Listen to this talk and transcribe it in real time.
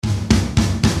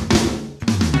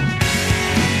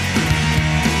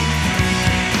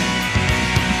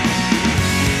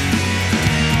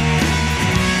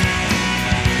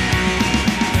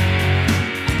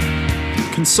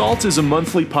Consult is a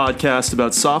monthly podcast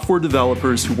about software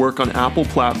developers who work on Apple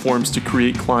platforms to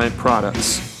create client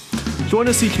products. Join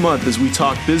us each month as we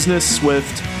talk business,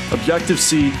 Swift,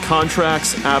 Objective-C,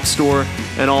 contracts, App Store,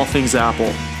 and all things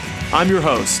Apple. I'm your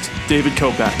host, David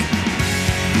Kopec.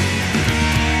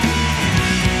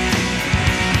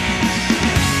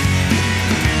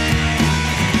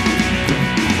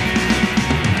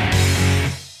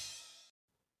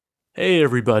 Hey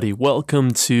everybody, welcome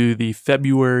to the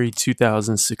February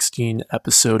 2016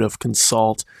 episode of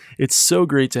Consult. It's so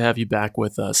great to have you back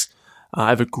with us. I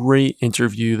have a great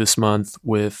interview this month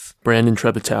with Brandon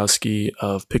Trebetowski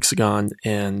of Pixagon,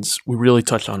 and we really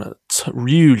touch on a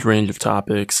huge range of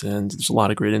topics, and there's a lot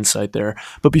of great insight there.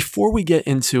 But before we get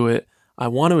into it, I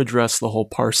want to address the whole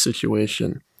Parse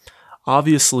situation.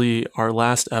 Obviously, our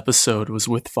last episode was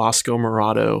with Fosco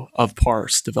Morato of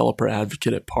Parse, developer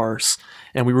advocate at Parse,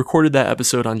 and we recorded that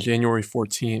episode on January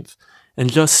 14th.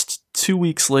 And just 2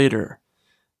 weeks later,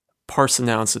 Parse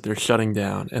announced that they're shutting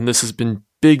down, and this has been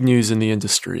big news in the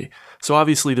industry. So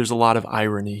obviously, there's a lot of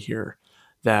irony here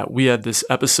that we had this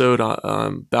episode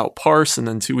about Parse, and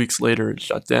then 2 weeks later it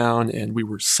shut down, and we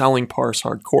were selling Parse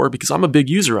hardcore because I'm a big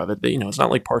user of it. It's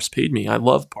not like Parse paid me. I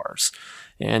love Parse.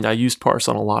 And I used Parse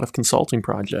on a lot of consulting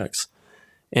projects.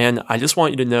 And I just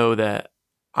want you to know that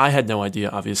I had no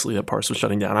idea, obviously, that Parse was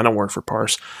shutting down. I don't work for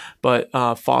Parse. But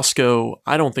Fosco,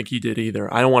 I don't think he did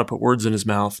either. I don't want to put words in his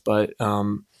mouth, but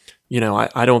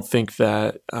I don't think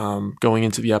that going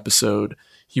into the episode,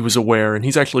 he was aware. And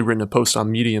he's actually written a post on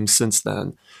Medium since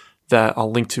then that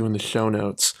I'll link to in the show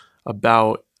notes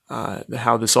about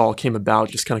how this all came about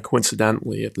just kind of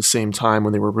coincidentally at the same time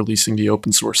when they were releasing the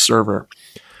open source server.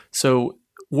 So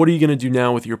what are you going to do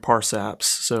now with your Parse apps?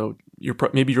 So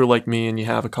maybe you're like me and you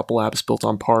have a couple apps built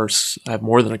on Parse. I have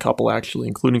more than a couple actually,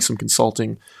 including some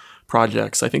consulting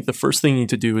projects. I think the first thing you need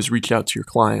to do is reach out to your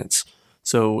clients.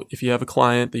 So if you have a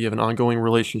client that you have an ongoing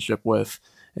relationship with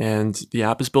and the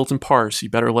app is built in Parse, you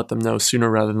better let them know sooner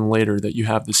rather than later that you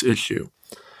have this issue.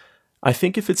 I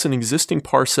think if it's an existing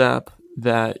Parse app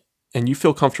and you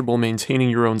feel comfortable maintaining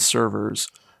your own servers,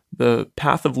 the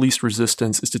path of least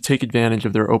resistance is to take advantage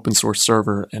of their open source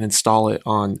server and install it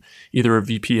on either a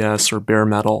VPS or bare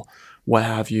metal, what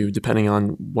have you, depending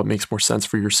on what makes more sense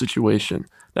for your situation.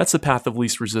 That's the path of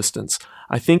least resistance.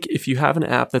 I think if you have an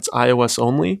app that's iOS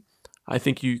only, I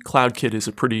think CloudKit is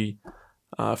a pretty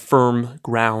firm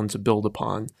ground to build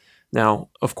upon.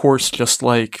 Now, of course, just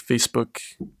like Facebook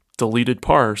deleted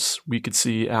Parse, we could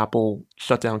see Apple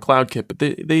shut down CloudKit, but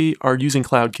they are using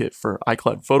CloudKit for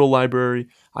iCloud Photo Library,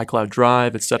 iCloud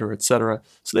Drive, et cetera, et cetera.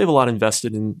 So they have a lot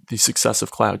invested in the success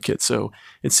of CloudKit. So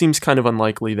it seems kind of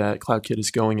unlikely that CloudKit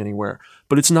is going anywhere,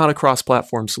 but it's not a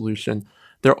cross-platform solution.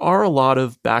 There are a lot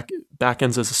of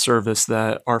backends as a service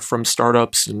that are from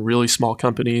startups and really small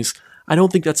companies. I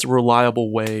don't think that's a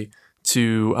reliable way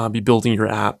to be building your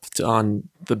app on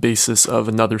the basis of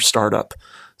another startup.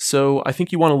 So I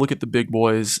think you want to look at the big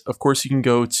boys. Of course, you can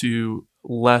go to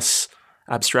less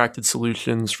abstracted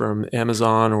solutions from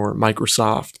Amazon or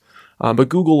Microsoft, but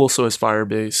Google also has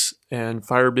Firebase, and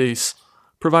Firebase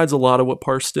provides a lot of what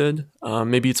Parse did.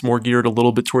 Maybe it's more geared a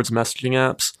little bit towards messaging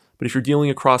apps, but if you're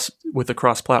dealing with a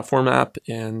cross-platform app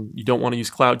and you don't want to use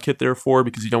CloudKit therefore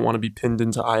because you don't want to be pinned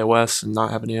into iOS and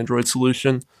not have an Android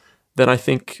solution, then I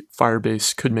think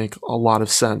Firebase could make a lot of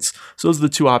sense. So those are the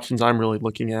two options I'm really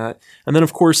looking at. And then,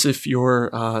 of course, if you're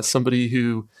somebody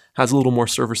who has a little more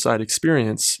server-side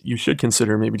experience, you should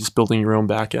consider maybe just building your own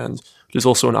backend, which is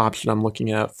also an option I'm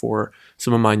looking at for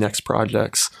some of my next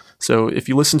projects. So if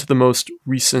you listen to the most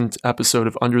recent episode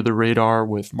of Under the Radar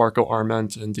with Marco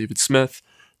Arment and David Smith,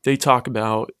 they talk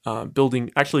about building,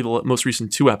 actually the most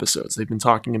recent two episodes, they've been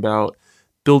talking about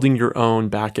building your own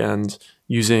backend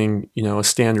using, a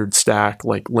standard stack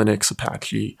like Linux,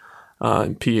 Apache,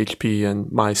 PHP, and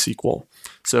MySQL.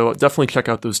 So definitely check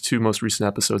out those two most recent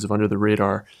episodes of Under the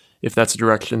Radar if that's a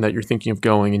direction that you're thinking of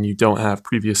going and you don't have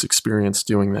previous experience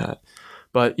doing that.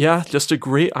 But yeah, just a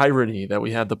great irony that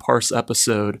we had the Parse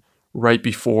episode right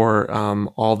before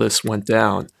all this went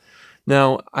down.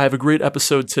 Now, I have a great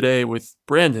episode today with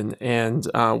Brandon, and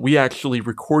we actually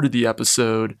recorded the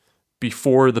episode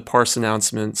before the Parse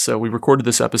announcement. So we recorded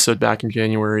this episode back in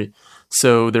January.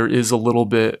 So there is a little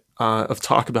bit of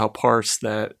talk about Parse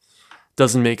that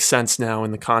doesn't make sense now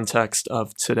in the context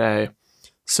of today.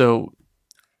 So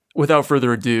without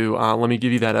further ado, let me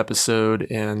give you that episode,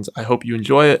 and I hope you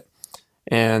enjoy it.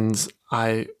 And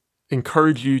I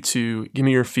encourage you to give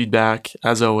me your feedback,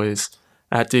 as always,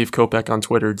 at Dave Kopec on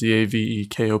Twitter,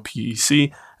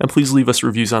 DaveKopec, and please leave us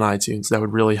reviews on iTunes. That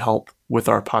would really help with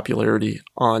our popularity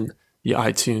on the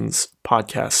iTunes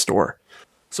podcast store.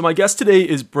 So my guest today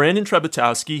is Brandon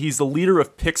Trebetowski. He's the leader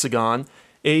of Pixagon,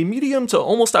 a medium to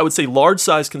almost, I would say,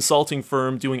 large-size consulting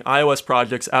firm doing iOS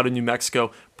projects out in New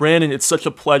Mexico. Brandon, it's such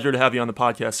a pleasure to have you on the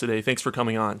podcast today. Thanks for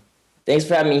coming on. Thanks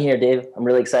for having me here, Dave. I'm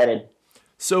really excited.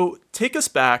 So take us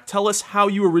back. Tell us how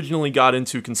you originally got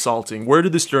into consulting. Where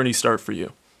did this journey start for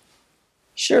you?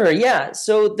 Sure, yeah.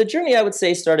 So the journey, I would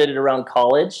say, started at around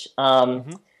college.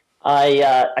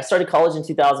 I started college in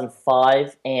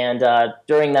 2005, and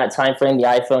during that time frame, the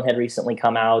iPhone had recently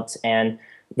come out, and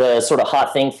the sort of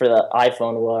hot thing for the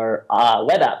iPhone were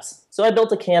web apps. So I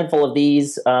built a handful of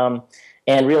these and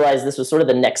realized this was sort of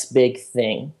the next big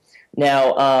thing.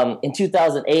 Now, in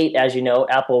 2008, as you know,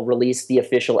 Apple released the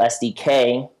official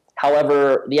SDK.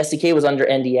 However, the SDK was under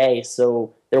NDA,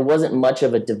 so there wasn't much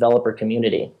of a developer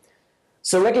community.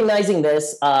 So recognizing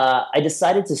this, I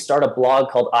decided to start a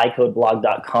blog called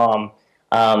iCodeblog.com.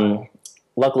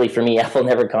 Luckily for me, Apple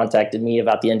never contacted me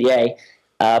about the NDA.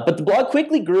 But the blog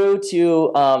quickly grew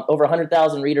to over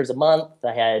 100,000 readers a month.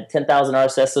 I had 10,000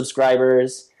 RSS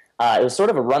subscribers. It was sort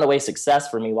of a runaway success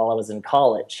for me while I was in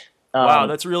college. Wow,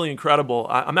 that's really incredible.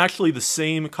 I'm actually the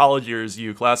same college year as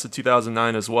you, class of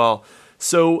 2009 as well.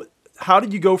 So how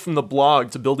did you go from the blog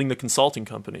to building the consulting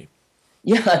company?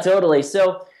 Yeah, totally.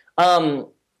 So,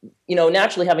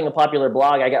 naturally having a popular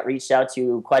blog, I got reached out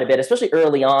to quite a bit, especially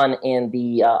early on in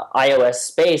the iOS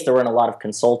space. There weren't a lot of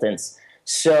consultants.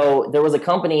 So there was a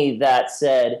company that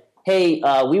said, hey,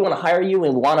 we want to hire you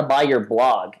and we want to buy your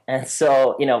blog. And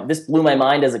so, this blew my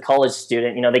mind as a college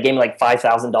student. They gave me like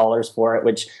 $5,000 for it,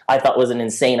 which I thought was an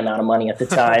insane amount of money at the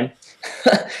time.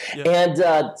 Yeah.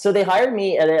 And so they hired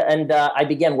me and I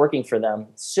began working for them.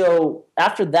 So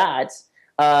after that,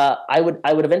 I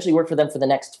would eventually work for them for the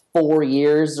next 4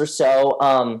 years or so.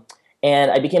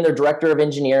 And I became their director of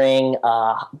engineering,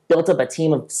 built up a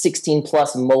team of 16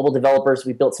 plus mobile developers.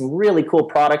 We built some really cool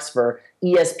products for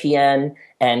ESPN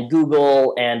and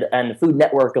Google and the Food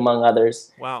Network, among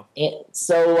others. Wow. And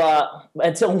so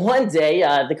until one day,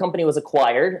 the company was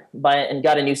acquired and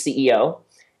got a new CEO.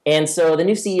 And so the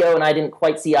new CEO and I didn't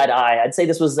quite see eye to eye. I'd say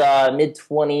this was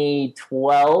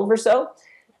mid-2012 or so.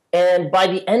 And by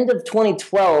the end of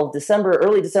 2012,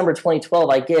 early December 2012,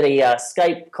 I get a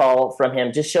Skype call from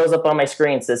him. Just shows up on my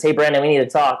screen, says, "Hey, Brandon, we need to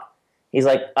talk." He's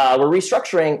like, "We're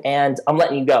restructuring, and I'm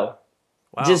letting you go."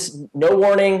 Wow. Just no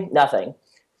warning, nothing.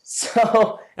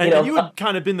 So, and you had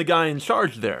kind of been the guy in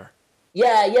charge there.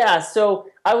 Yeah. So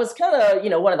I was kind of,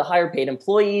 one of the higher paid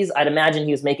employees. I'd imagine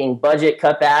he was making budget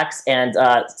cutbacks, and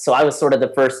so I was sort of the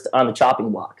first on the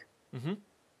chopping block. Mm-hmm.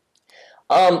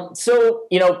 So,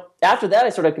 after that, I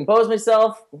sort of composed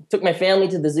myself, took my family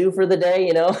to the zoo for the day,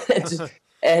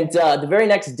 and the very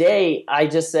next day, I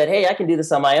just said, hey, I can do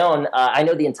this on my own. I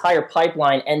know the entire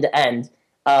pipeline end to end.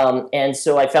 And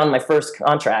so I found my first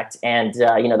contract, and,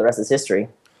 the rest is history.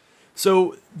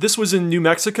 So this was in New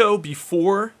Mexico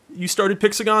before you started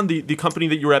Pixagon? The company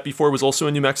that you were at before was also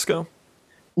in New Mexico?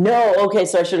 No, okay,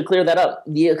 so I should have cleared that up.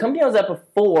 The company I was at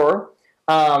before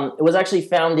it was actually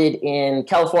founded in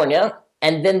California,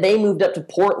 and then they moved up to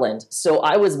Portland. So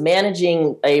I was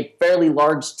managing a fairly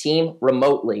large team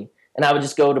remotely, and I would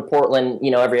just go to Portland,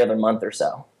 every other month or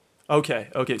so. Okay.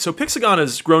 So Pixagon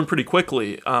has grown pretty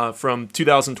quickly from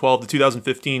 2012 to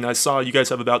 2015. I saw you guys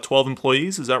have about 12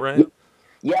 employees. Is that right?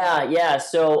 Yeah.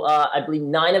 So I believe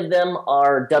 9 of them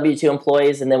are W-2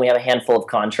 employees, and then we have a handful of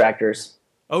contractors.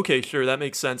 Okay, sure, that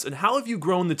makes sense. And how have you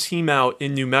grown the team out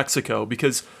in New Mexico?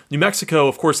 Because New Mexico,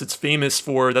 of course, it's famous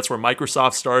for, that's where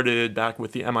Microsoft started back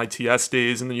with the MITS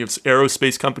days, and then you have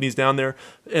aerospace companies down there.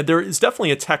 And there is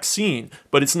definitely a tech scene,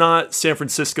 but it's not San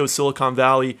Francisco, Silicon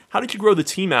Valley. How did you grow the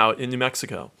team out in New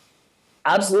Mexico?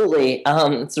 Absolutely.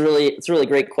 It's a really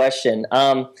great question.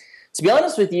 To be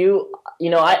honest with you,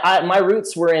 my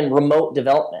roots were in remote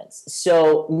development.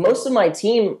 So most of my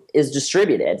team is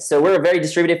distributed. So we're very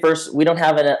distributed. First, we don't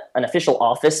have an official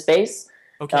office space.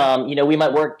 Okay. We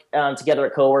might work together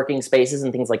at co-working spaces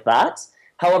and things like that.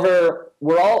 However,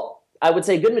 I would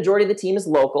say a good majority of the team is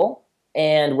local,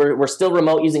 and we're still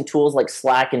remote using tools like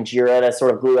Slack and Jira to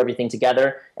sort of glue everything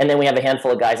together. And then we have a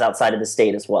handful of guys outside of the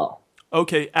state as well.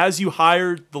 Okay, as you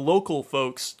hired the local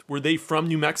folks, were they from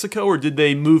New Mexico, or did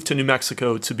they move to New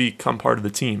Mexico to become part of the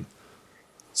team?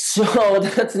 So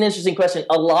that's an interesting question.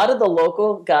 A lot of the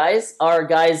local guys are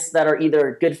guys that are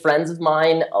either good friends of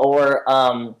mine or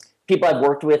people I've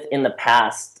worked with in the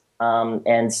past.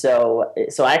 And so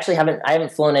I actually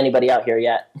haven't flown anybody out here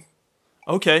yet.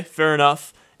 Okay, fair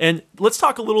enough. And let's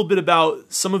talk a little bit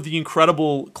about some of the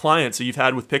incredible clients that you've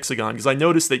had with Pixagon, because I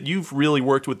noticed that you've really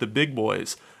worked with the big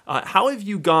boys. How have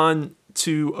you gone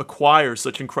to acquire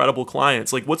such incredible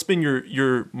clients? Like, what's been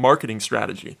your marketing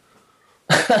strategy?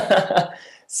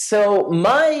 So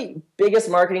my biggest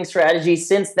marketing strategy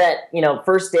since that,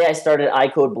 first day I started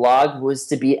iCode blog was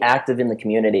to be active in the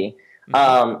community.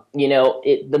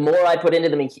 The more I put into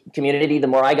the community, the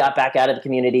more I got back out of the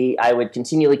community. I would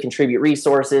continually contribute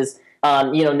resources.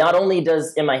 Not only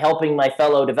am I helping my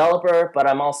fellow developer, but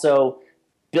I'm also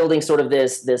building sort of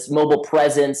this mobile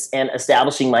presence and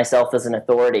establishing myself as an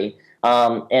authority.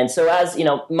 And so as,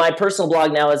 my personal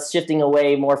blog now is shifting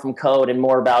away more from code and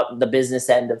more about the business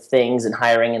end of things and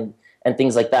hiring and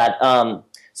things like that.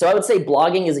 So I would say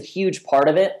blogging is a huge part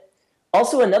of it.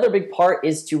 Also, another big part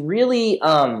is to really,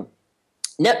 I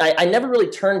never really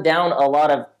turned down a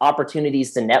lot of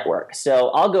opportunities to network. So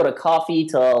I'll go to coffee,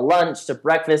 to lunch, to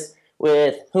breakfast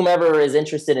with whomever is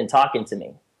interested in talking to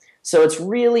me. So it's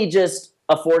really just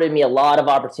afforded me a lot of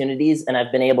opportunities, and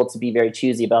I've been able to be very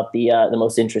choosy about the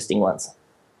most interesting ones.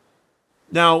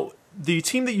 Now, the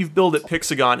team that you've built at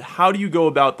Pixagon, how do you go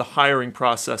about the hiring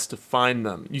process to find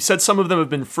them? You said some of them have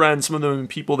been friends, some of them have been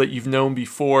people that you've known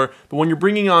before, but when you're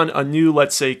bringing on a new,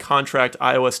 let's say, contract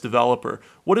iOS developer,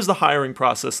 what does the hiring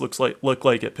process look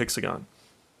like at Pixagon?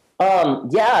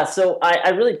 So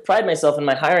I really pride myself in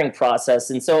my hiring process.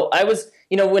 And so I was,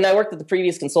 when I worked at the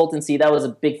previous consultancy, that was a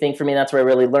big thing for me. That's where I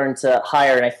really learned to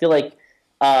hire. And I feel like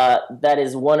that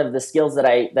is one of the skills that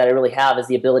I really have, is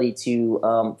the ability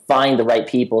to find the right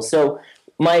people. So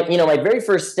my very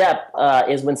first step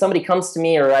is when somebody comes to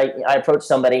me or I approach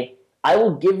somebody, I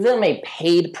will give them a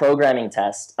paid programming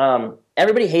test.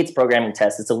 Everybody hates programming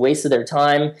tests. It's a waste of their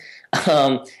time.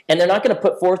 And they're not going to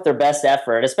put forth their best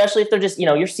effort, especially if they're just,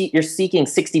 you're seeking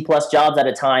 60 plus jobs at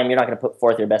a time. You're not going to put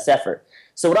forth your best effort.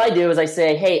 So what I do is I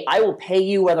say, hey, I will pay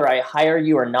you whether I hire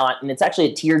you or not. And it's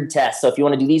actually a tiered test. So if you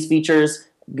want to do these features,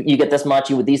 you get this much.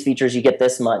 With these features, you get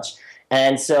this much.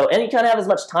 And you kind of have as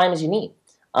much time as you need.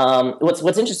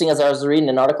 What's interesting is I was reading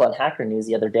an article on Hacker News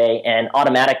the other day, and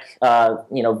Automatic, of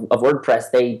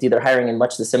WordPress, they do their hiring in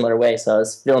much the similar way. So I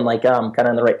was feeling like I'm kind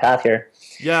of on the right path here.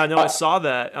 Yeah, no, I saw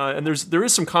that, and there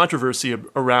is some controversy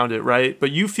around it, right?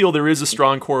 But you feel there is a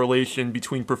strong correlation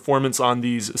between performance on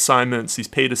these assignments, these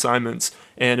paid assignments,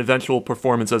 and eventual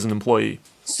performance as an employee.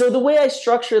 So the way I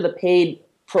structure the paid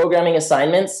programming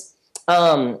assignments,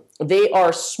 they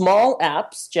are small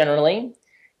apps generally,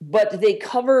 but they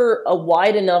cover a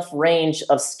wide enough range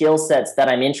of skill sets that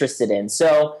I'm interested in.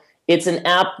 So it's an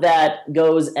app that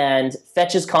goes and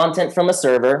fetches content from a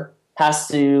server, has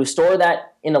to store that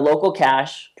in a local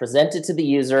cache, present it to the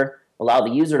user, allow the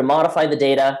user to modify the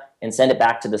data, and send it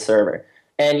back to the server.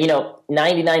 And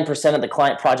 99% of the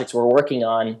client projects we're working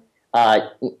on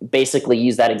basically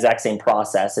use that exact same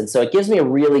process. And so it gives me a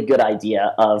really good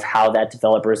idea of how that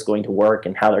developer is going to work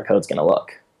and how their code's going to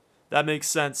look. That makes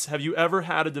sense. Have you ever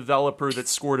had a developer that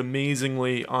scored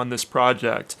amazingly on this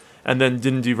project and then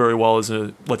didn't do very well as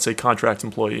a, let's say, contract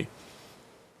employee?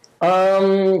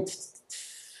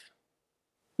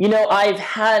 I've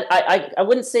had, I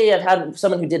wouldn't say I've had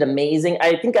someone who did amazing.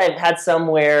 I think I've had some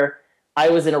where I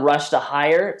was in a rush to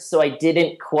hire, so I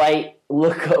didn't quite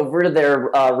look over their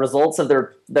results of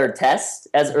their test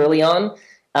as early on.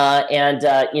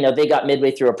 They got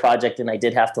midway through a project and I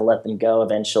did have to let them go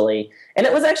eventually. And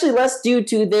it was actually less due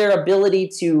to their ability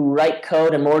to write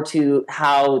code and more to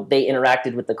how they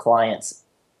interacted with the clients.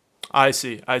 I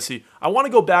see. I want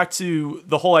to go back to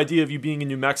the whole idea of you being in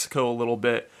New Mexico a little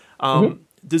bit.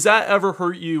 Does that ever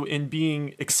hurt you in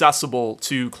being accessible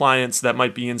to clients that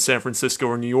might be in San Francisco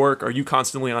or New York? Are you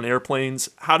constantly on airplanes?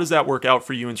 How does that work out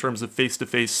for you in terms of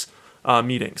face-to-face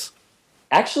meetings?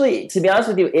 Actually, to be honest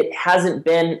with you, it hasn't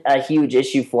been a huge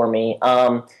issue for me.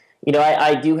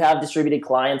 I do have distributed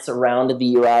clients around the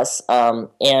U.S.,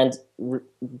 and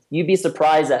you'd be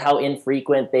surprised at how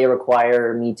infrequent they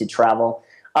require me to travel.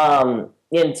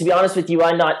 And to be honest with you,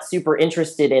 I'm not super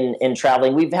interested in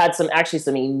traveling. We've had some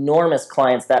enormous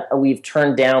clients that we've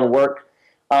turned down work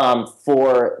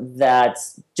for that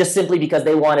just simply because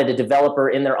they wanted a developer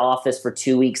in their office for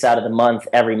 2 weeks out of the month,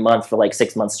 every month for like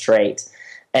 6 months straight.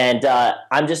 And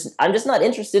I'm just not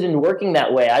interested in working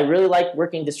that way. I really like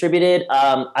working distributed.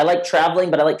 I like traveling,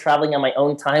 but I like traveling on my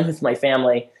own time with my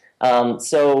family. I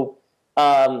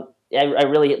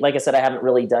really, like I said, I haven't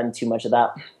really done too much of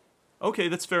that. Okay,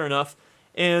 that's fair enough.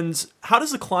 And how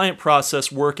does the client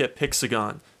process work at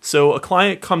Pixagon? So a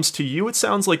client comes to you, it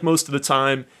sounds like most of the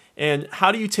time, and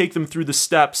how do you take them through the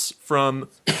steps from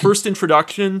first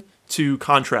introduction to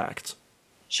contract?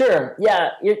 Sure.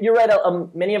 Yeah, you're right.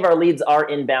 Many of our leads are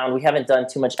inbound. We haven't done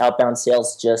too much outbound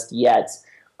sales just yet.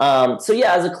 As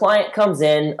a client comes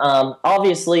in,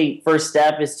 obviously, first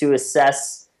step is to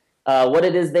assess what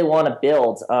it is they want to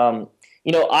build.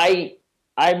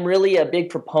 I'm really a big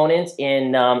proponent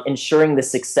in ensuring the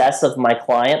success of my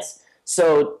clients.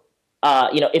 So,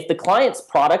 if the client's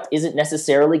product isn't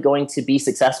necessarily going to be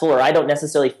successful, or I don't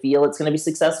necessarily feel it's going to be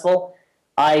successful,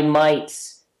 I might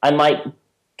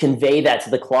convey that to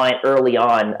the client early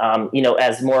on,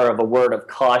 as more of a word of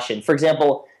caution. For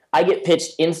example, I get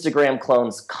pitched Instagram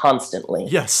clones constantly.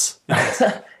 Yes.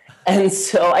 And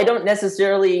so I don't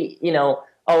necessarily,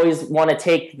 always want to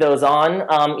take those on.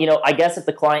 I guess if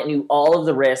the client knew all of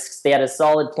the risks, they had a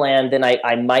solid plan, then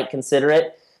I might consider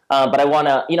it. But I want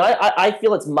to, I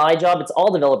feel it's my job, it's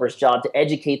all developers' job to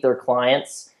educate their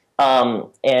clients,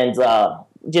 and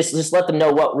just let them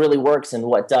know what really works and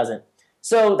what doesn't.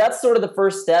 So that's sort of the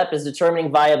first step, is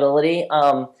determining viability.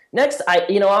 Next,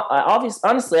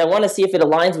 honestly, I want to see if it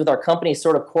aligns with our company's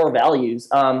sort of core values.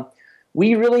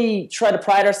 We really try to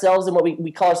pride ourselves in what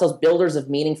we call ourselves builders of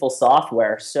meaningful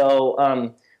software.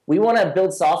 So we want to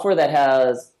build software that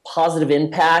has positive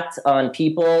impact on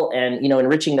people and,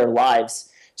 enriching their lives.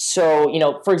 So,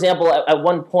 for example, at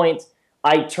one point,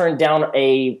 I turned down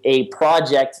a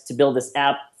project to build this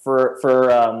app for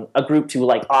a group to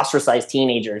ostracize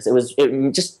teenagers.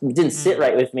 It just didn't sit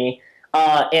right with me.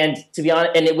 And to be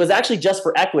honest, and it was actually just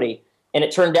for equity. And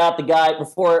it turned out the guy,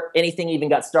 before anything even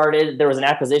got started, there was an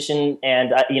acquisition,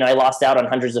 and I lost out on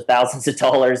hundreds of thousands of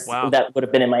dollars. Wow. That would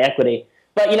have been in my equity.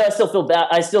 But I still feel bad.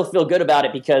 I still feel good about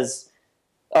it because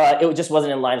it just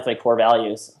wasn't in line with my core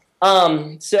values.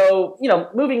 So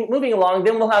moving along,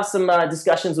 then we'll have some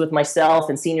discussions with myself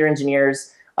and senior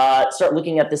engineers. Start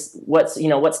looking at this,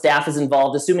 what staff is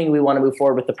involved, assuming we want to move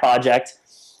forward with the project.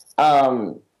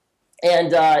 And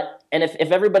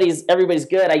if everybody's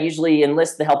good, I usually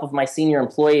enlist the help of my senior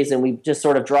employees, and we just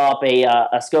sort of draw up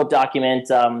a scope document,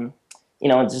 just a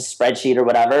spreadsheet or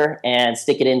whatever, and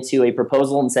stick it into a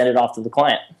proposal and send it off to the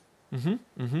client.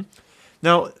 Mm-hmm. Mm-hmm.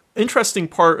 Now, interesting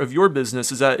part of your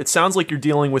business is that it sounds like you're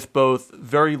dealing with both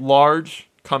very large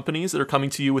companies that are coming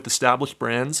to you with established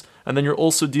brands, and then you're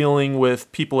also dealing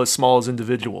with people as small as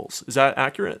individuals. Is that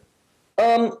accurate?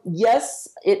 Yes,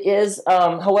 it is.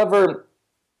 However,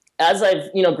 as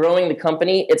I've growing the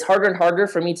company, it's harder and harder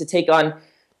for me to take on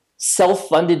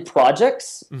self-funded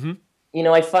projects. Mm-hmm.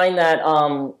 I find that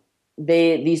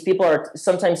these people are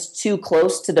sometimes too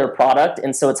close to their product,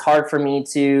 and so it's hard for me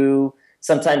to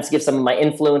sometimes give some of my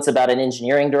influence about an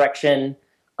engineering direction.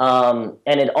 And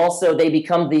it also, they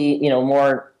become the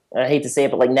more, I hate to say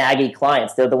it, but naggy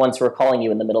clients. They're the ones who are calling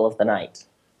you in the middle of the night.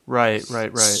 Right.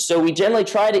 So we generally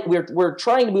we're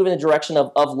trying to move in the direction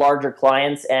of larger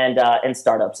clients and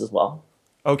startups as well.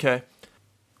 Okay.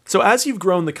 So as you've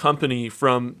grown the company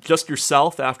from just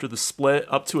yourself after the split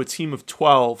up to a team of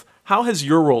 12, how has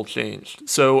your role changed?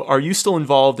 So are you still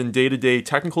involved in day-to-day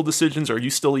technical decisions? Are you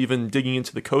still even digging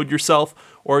into the code yourself?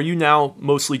 Or are you now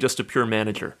mostly just a pure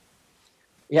manager?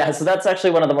 Yeah, so that's actually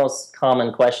one of the most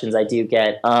common questions I do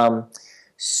get.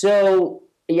 As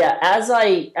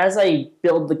I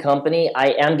build the company,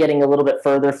 I am getting a little bit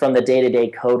further from the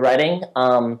day-to-day code writing.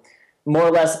 More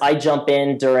or less, I jump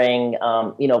in during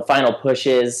final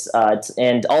pushes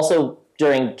and also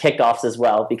during kickoffs as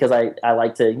well, because I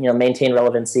like to maintain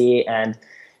relevancy and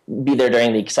be there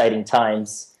during the exciting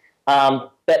times.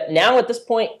 But now at this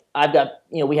point, I've got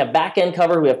we have back-end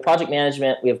covered, we have project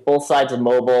management, we have both sides of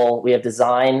mobile, we have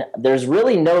design. There's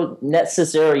really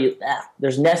necessarily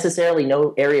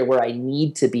no area where I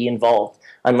need to be involved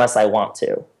unless I want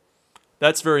to.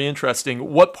 That's very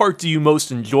interesting. What part do you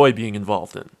most enjoy being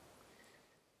involved in?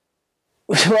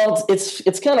 Well,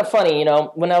 it's kind of funny.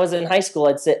 When I was in high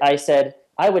school, I said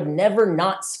I would never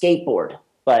not skateboard,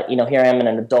 but here I am, an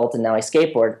adult, and now I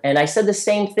skateboard. And I said the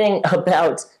same thing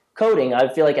about coding. I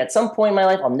feel like at some point in my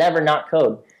life, I'll never not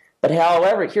code. But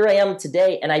however, here I am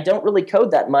today, and I don't really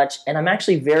code that much, and I'm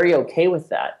actually very okay with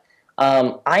that.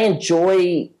 I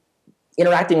enjoy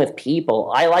interacting with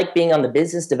people. I like being on the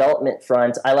business development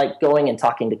front. I like going and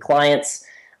talking to clients.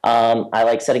 I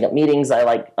like setting up meetings. I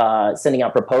like sending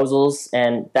out proposals,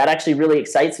 and that actually really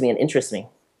excites me and interests me.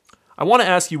 I want to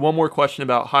ask you one more question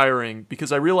about hiring,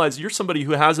 because I realize you're somebody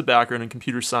who has a background in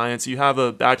computer science. You have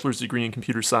a bachelor's degree in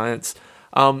computer science.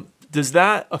 Does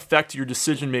that affect your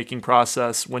decision-making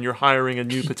process when you're hiring a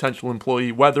new potential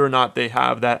employee, whether or not they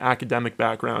have that academic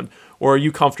background? Or are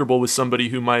you comfortable with somebody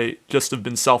who might just have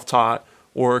been self-taught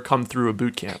or come through a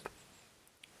boot camp?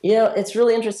 It's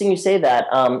really interesting you say that.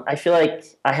 I feel like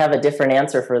I have a different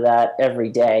answer for that every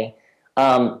day.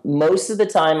 Most of the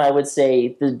time, I would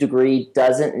say the degree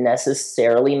doesn't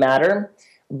necessarily matter.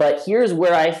 But here's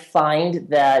where I find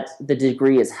that the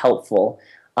degree is helpful.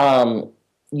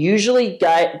 Usually,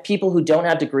 people who don't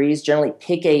have degrees generally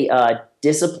pick a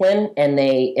discipline and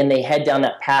they head down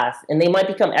that path, and they might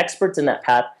become experts in that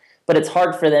path, but it's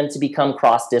hard for them to become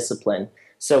cross-discipline.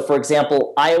 So, for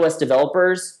example, iOS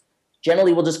developers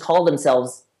generally will just call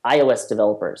themselves iOS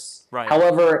developers. Right.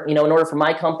 However, in order for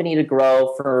my company to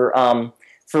grow,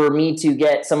 for me to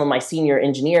get some of my senior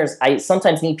engineers, I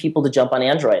sometimes need people to jump on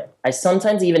Android. I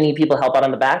sometimes even need people to help out on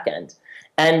the back end.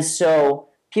 And so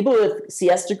people with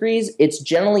CS degrees, it's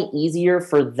generally easier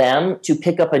for them to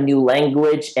pick up a new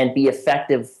language and be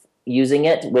effective using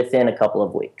it within a couple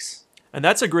of weeks. And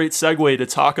that's a great segue to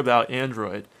talk about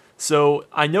Android. So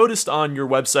I noticed on your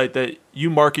website that you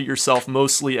market yourself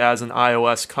mostly as an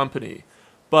iOS company,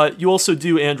 but you also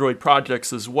do Android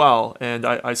projects as well, and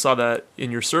I saw that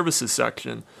in your services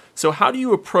section. So how do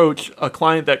you approach a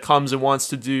client that comes and wants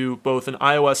to do both an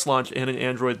iOS launch and an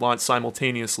Android launch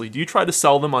simultaneously? Do you try to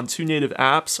sell them on two native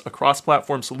apps, a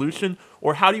cross-platform solution,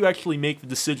 or how do you actually make the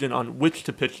decision on which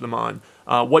to pitch them on?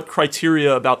 What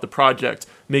criteria about the project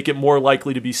make it more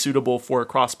likely to be suitable for a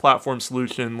cross-platform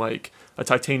solution like a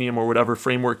Titanium or whatever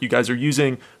framework you guys are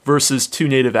using versus two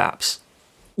native apps?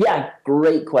 Yeah,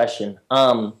 great question.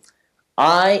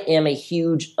 I am a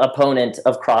huge opponent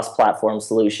of cross-platform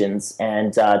solutions,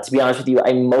 and to be honest with you,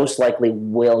 I most likely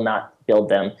will not build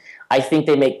them. I think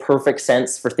they make perfect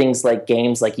sense for things like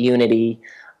games like Unity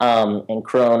and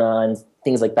Corona and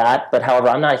things like that. But however,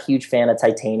 I'm not a huge fan of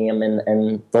Titanium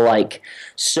and the like.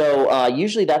 So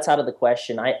usually that's out of the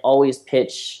question. I always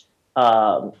pitch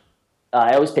native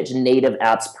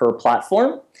apps per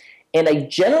platform. And I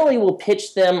generally will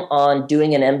pitch them on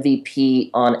doing an MVP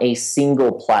on a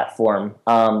single platform,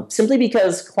 simply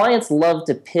because clients love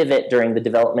to pivot during the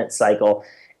development cycle.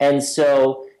 And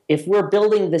so if we're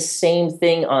building the same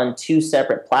thing on two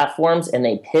separate platforms and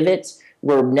they pivot,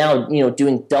 we're now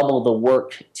doing double the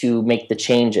work to make the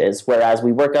changes, whereas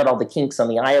we work out all the kinks on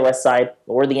the iOS side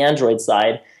or the Android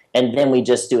side, and then we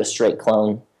just do a straight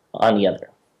clone on the other.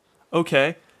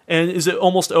 Okay. And is it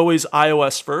almost always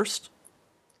iOS first?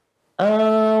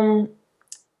 No,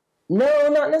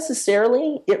 not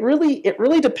necessarily. It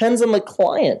really depends on the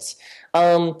client.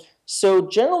 So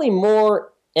generally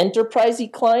more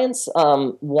enterprisey clients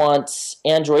want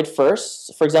Android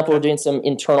first. For example, we're doing some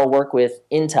internal work with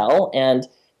Intel, and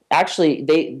actually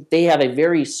they have a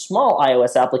very small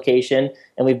iOS application,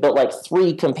 and we've built like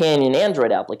 3 companion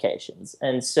Android applications.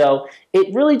 And so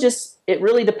it really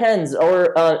depends.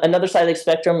 Or another side of the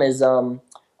spectrum is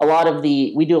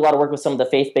we do a lot of work with some of the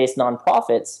faith-based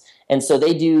nonprofits, and so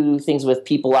they do things with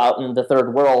people out in the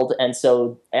third world, and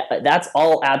so that's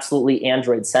all absolutely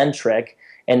Android-centric,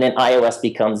 and then iOS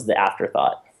becomes the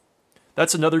afterthought.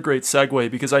 That's another great segue,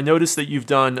 because I noticed that you've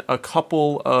done a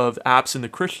couple of apps in the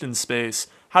Christian space.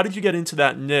 How did you get into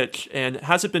that niche, and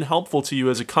has it been helpful to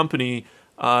you as a company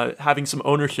having some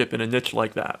ownership in a niche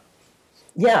like that?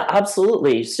 Yeah,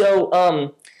 absolutely.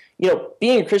 So,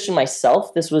 being a Christian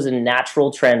myself, this was a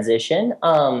natural transition.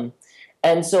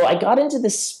 And so I got into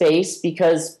this space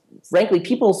because, frankly,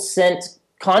 people sent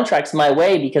contracts my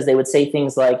way because they would say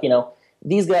things like,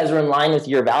 these guys are in line with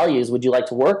your values. Would you like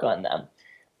to work on them?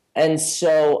 And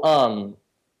so,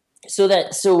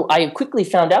 so I quickly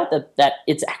found out that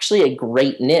it's actually a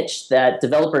great niche that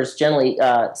developers generally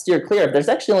steer clear of. There's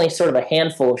actually only sort of a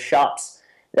handful of shops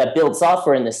that build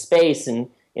software in this space,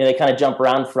 and they kind of jump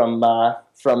around from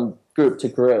group to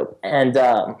group. And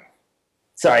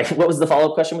sorry, what was the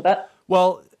follow-up question with that?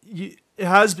 Well,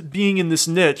 has being in this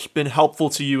niche been helpful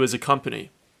to you as a company?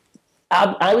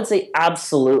 I would say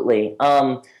absolutely.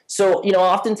 So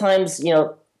oftentimes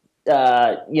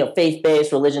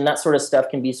faith-based religion, that sort of stuff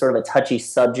can be sort of a touchy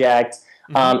subject,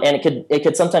 and it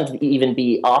could sometimes even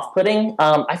be off-putting.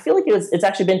 I feel like it's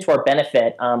actually been to our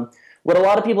benefit. What a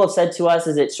lot of people have said to us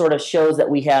is it sort of shows that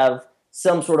we have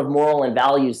some sort of moral and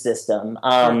value system.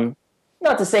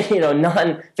 Not to say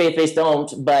non-faith-based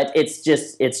don't, but it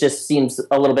just seems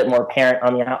a little bit more apparent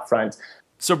on the out front.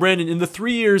 So Brandon, in the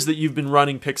 3 years that you've been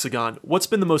running Pixagon, what's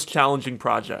been the most challenging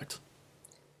project?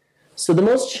 So the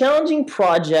most challenging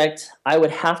project, I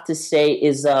would have to say,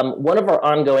 is one of our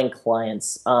ongoing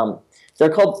clients. They're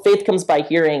called Faith Comes by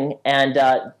Hearing, and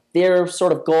their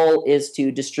sort of goal is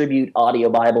to distribute audio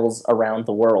Bibles around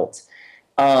the world.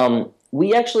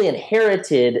 We actually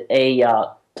inherited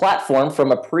a platform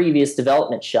from a previous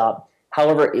development shop.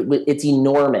 However, it's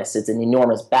enormous. It's an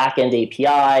enormous back-end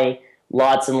API,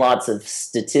 lots and lots of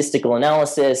statistical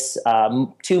analysis,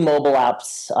 2 mobile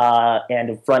apps, and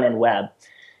a front-end web.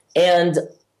 And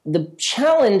the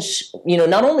challenge,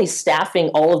 not only staffing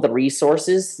all of the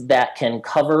resources that can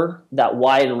cover that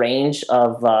wide range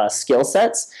of skill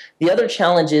sets, the other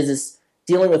challenge is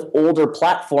dealing with older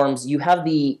platforms. You have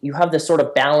the sort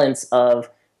of balance of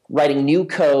writing new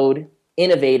code,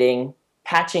 innovating,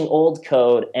 patching old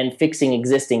code, and fixing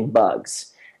existing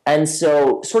bugs. And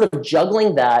so sort of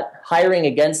juggling that, hiring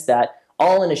against that,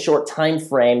 all in a short time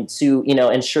frame to,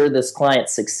 ensure this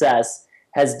client's success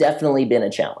has definitely been a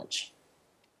challenge.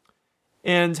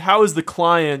 And how has the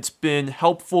client been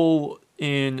helpful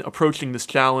in approaching this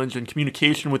challenge, and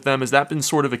communication with them? Has that been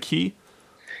sort of a key?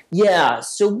 Yeah.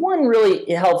 So one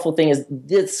really helpful thing is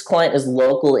this client is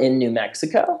local in New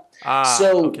Mexico.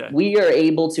 So Okay. we are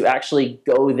able to actually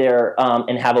go there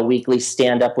and have a weekly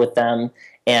stand up with them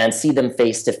and see them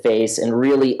face to face and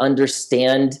really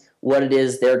understand what it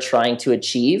is they're trying to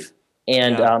achieve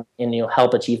and Yeah.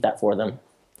 help achieve that for them.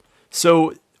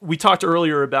 So we talked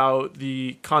earlier about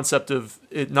the concept of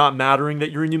it not mattering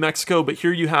that you're in New Mexico, but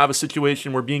here you have a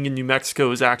situation where being in New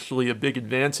Mexico is actually a big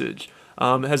advantage.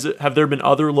 Have there been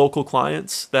other local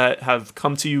clients that have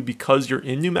come to you because you're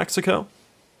in New Mexico?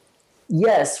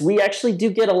 Yes, we actually do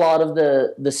get a lot of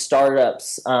the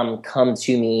startups come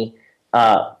to me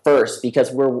first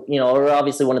because we're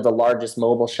obviously one of the largest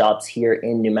mobile shops here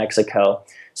in New Mexico.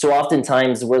 So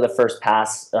oftentimes we're the first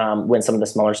pass when some of the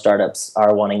smaller startups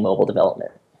are wanting mobile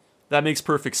development. That makes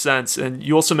perfect sense. And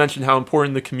you also mentioned how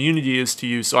important the community is to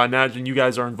you. So I imagine you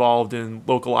guys are involved in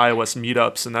local iOS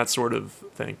meetups and that sort of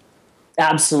thing.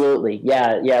 Absolutely,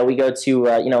 yeah. We go to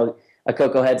a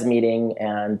Cocoa Heads meeting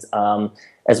and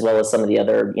as well as some of the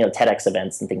other TEDx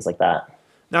events and things like that.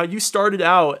 Now, you started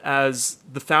out as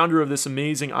the founder of this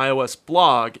amazing iOS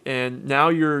blog, and now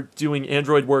you're doing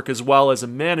Android work as well as a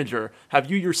manager.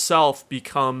 Have you yourself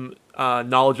become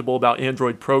knowledgeable about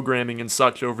Android programming and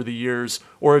such over the years,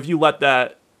 or have you let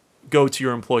that go to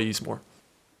your employees more?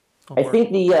 I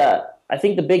think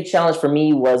the big challenge for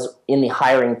me was in the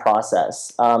hiring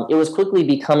process. It was quickly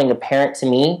becoming apparent to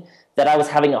me that I was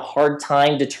having a hard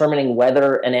time determining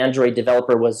whether an Android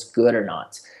developer was good or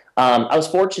not. I was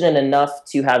fortunate enough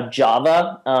to have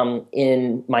Java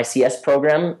in my CS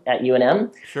program at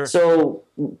UNM. Sure. So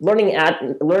learning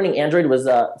Android was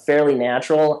fairly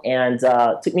natural, and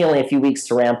took me only a few weeks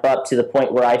to ramp up to the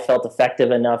point where I felt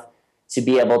effective enough to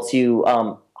be able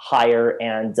to hire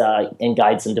and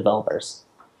guide some developers.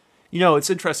 It's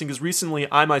interesting because recently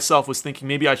I myself was thinking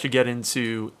maybe I should get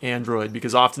into Android,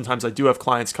 because oftentimes I do have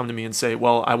clients come to me and say,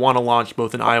 well, I want to launch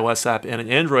both an iOS app and an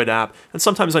Android app. And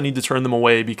sometimes I need to turn them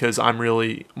away because I'm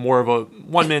really more of a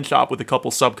one-man shop with a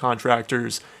couple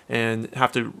subcontractors and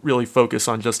have to really focus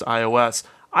on just iOS.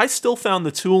 I still found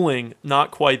the tooling not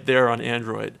quite there on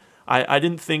Android. I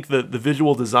didn't think that the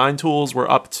visual design tools were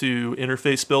up to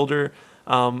Interface Builder.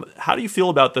 How do you feel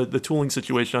about the tooling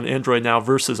situation on Android now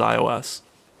versus iOS?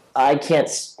 I can't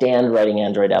stand writing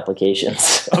Android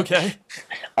applications. Okay.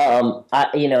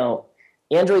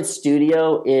 Android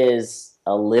Studio is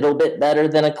a little bit better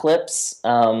than Eclipse.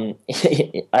 I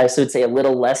would say a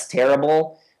little less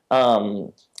terrible,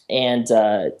 but it's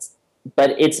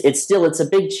a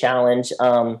big challenge.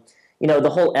 The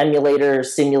whole emulator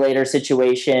simulator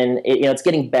situation. It's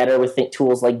getting better with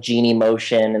tools like Genie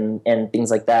Motion and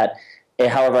things like that.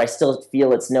 However, I still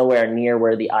feel it's nowhere near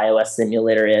where the iOS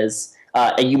simulator is.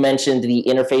 You mentioned the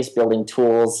interface building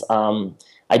tools. I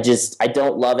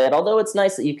don't love it. Although it's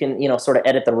nice that you can sort of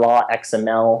edit the raw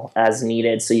XML as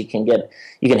needed, so you can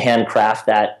handcraft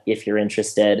that if you're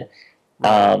interested.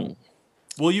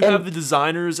 Will you have the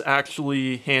designers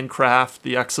actually handcraft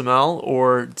the XML,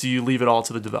 or do you leave it all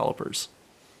to the developers?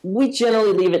 We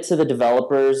generally leave it to the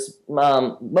developers.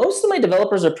 Most of my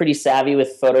developers are pretty savvy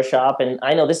with Photoshop, and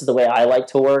I know this is the way I like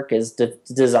to work, is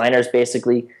designers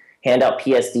basically hand out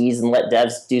PSDs and let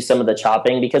devs do some of the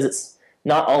chopping, because it's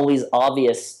not always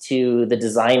obvious to the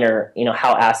designer,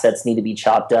 how assets need to be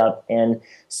chopped up. And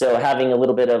so having a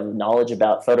little bit of knowledge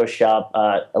about Photoshop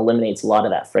eliminates a lot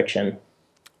of that friction.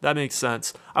 That makes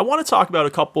sense. I want to talk about a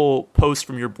couple posts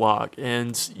from your blog,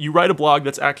 and you write a blog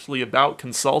that's actually about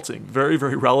consulting, very,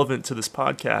 very relevant to this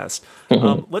podcast.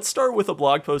 Let's start with a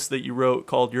blog post that you wrote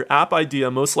called "Your App Idea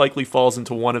Most Likely Falls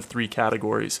into One of Three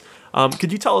Categories."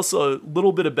 Could you tell us a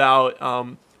little bit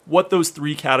about what those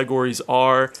three categories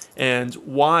are and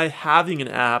why having an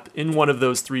app in one of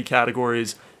those three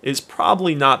categories is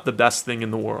probably not the best thing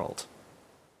in the world?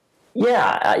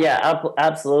 Yeah,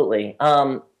 absolutely.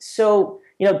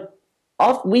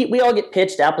 We all get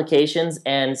pitched applications,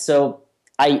 and so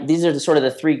these are sort of the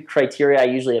three criteria I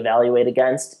usually evaluate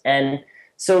against. And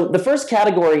so the first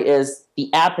category is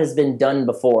the app has been done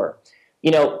before.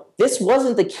 This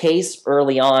wasn't the case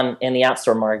early on in the App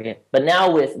Store market, but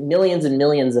now with millions and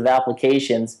millions of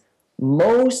applications,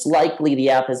 most likely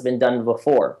the app has been done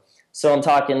before. So I'm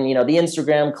talking, the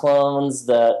Instagram clones,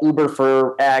 the Uber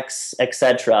for X,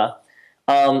 etc.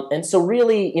 And so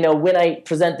really, when I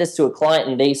present this to a client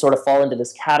and they sort of fall into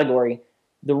this category,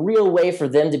 the real way for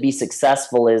them to be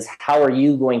successful is how are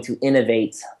you going to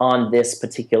innovate on this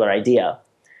particular idea.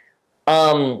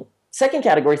 Second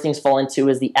category things fall into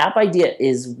is the app idea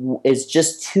is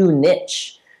just too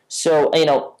niche. So,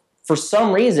 for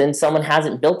some reason, someone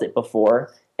hasn't built it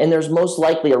before, and there's most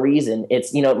likely a reason.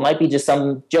 It's, it might be just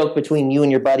some joke between you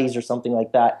and your buddies or something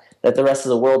like that the rest of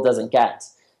the world doesn't get.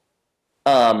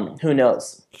 Who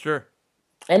knows? Sure.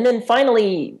 And then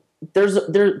finally, there's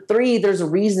a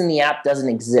reason the app doesn't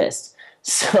exist.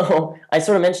 So I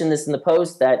sort of mentioned this in the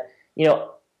post that,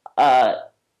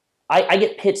 I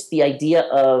get pitched the idea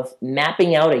of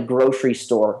mapping out a grocery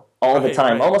store all the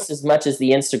time, almost as much as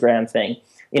the Instagram thing.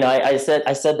 I said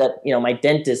that, my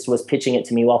dentist was pitching it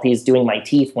to me while he's doing my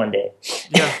teeth one day.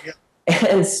 Yeah.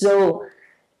 And so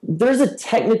there's a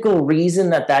technical reason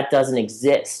that doesn't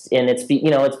exist. And it's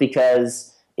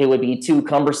because it would be too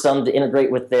cumbersome to integrate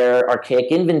with their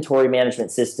archaic inventory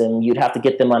management system. You'd have to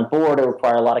get them on board. It would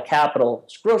require a lot of capital.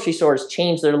 Grocery stores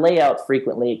change their layout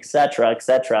frequently, et cetera, et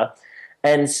cetera.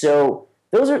 And so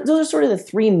those are sort of the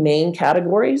three main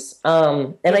categories.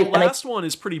 The last one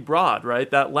is pretty broad, right?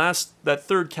 That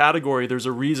third category, there's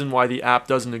a reason why the app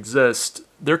doesn't exist.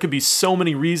 There could be so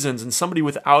many reasons, and somebody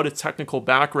without a technical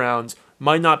background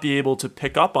might not be able to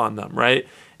pick up on them, right?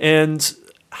 And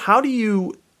how do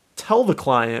you tell the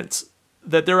client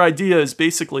that their idea is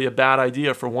basically a bad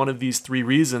idea for one of these three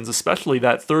reasons, especially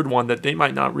that third one that they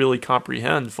might not really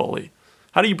comprehend fully?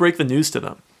 How do you break the news to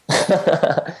them?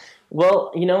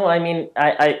 Well,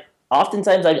 I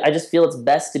oftentimes I just feel it's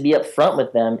best to be upfront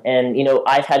with them. And,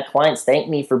 I've had clients thank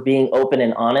me for being open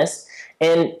and honest.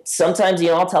 And sometimes,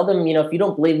 I'll tell them, if you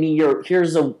don't believe me,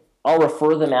 I'll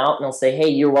refer them out and I'll say, hey,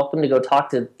 you're welcome to go talk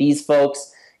to these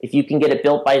folks. If you can get it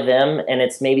built by them and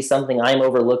it's maybe something I'm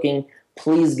overlooking,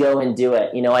 please go and do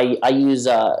it. I use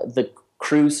the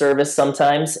Crew service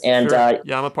sometimes. And sure.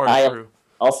 Yeah, I'm a part of Crew.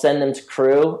 I'll send them to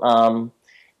Crew.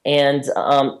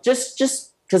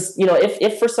 Just because,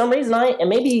 if for some reason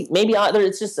maybe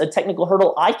it's just a technical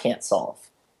hurdle I can't solve.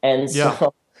 And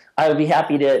so I would be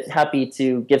happy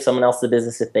to give someone else the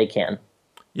business if they can.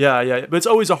 Yeah. But it's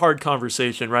always a hard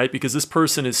conversation, right? Because this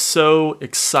person is so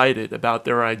excited about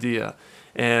their idea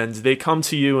and they come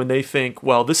to you and they think,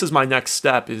 well, this is my next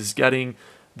step, is getting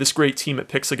this great team at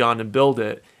Pixagon to build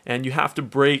it. And you have to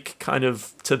break kind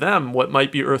of to them what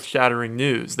might be earth-shattering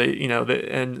news.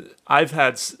 And I've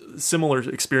had similar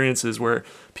experiences where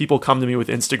people come to me with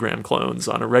Instagram clones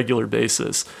on a regular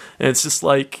basis. And it's just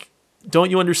like,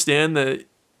 don't you understand that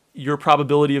your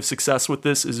probability of success with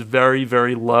this is very,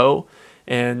 very low?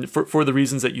 And for the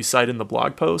reasons that you cite in the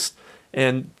blog post.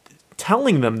 And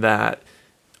telling them that,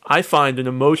 I find an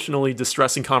emotionally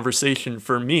distressing conversation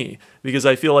for me because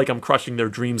I feel like I'm crushing their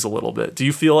dreams a little bit. Do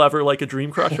you feel ever like a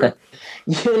dream crusher?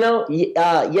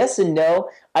 Yes and no.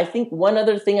 I think one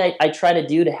other thing I try to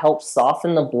do to help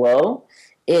soften the blow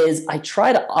is I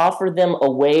try to offer them a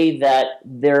way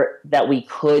that we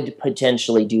could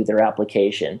potentially do their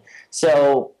application.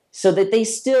 So that they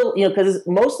still, because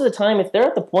most of the time, if they're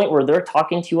at the point where they're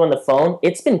talking to you on the phone,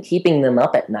 it's been keeping them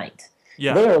up at night.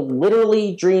 Yeah. They are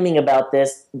literally dreaming about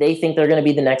this. They think they're going to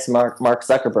be the next Mark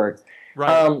Zuckerberg.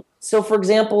 Right. So, for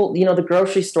example, the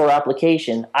grocery store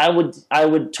application, I would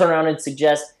turn around and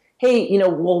suggest, hey,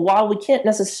 while we can't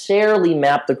necessarily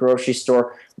map the grocery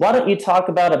store, why don't you talk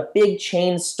about a big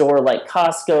chain store like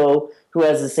Costco, who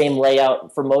has the same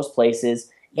layout for most places,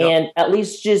 and at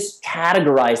least just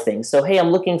categorize things. So, hey,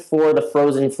 I'm looking for the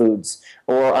frozen foods,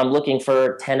 or I'm looking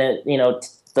for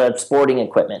the sporting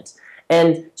equipment.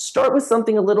 And start with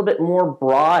something a little bit more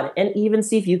broad and even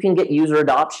see if you can get user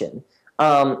adoption.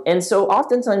 And so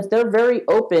oftentimes they're very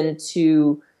open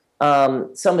to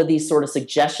some of these sort of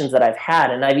suggestions that I've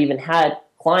had. And I've even had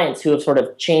clients who have sort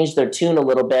of changed their tune a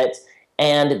little bit,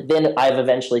 and then I've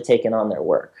eventually taken on their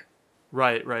work.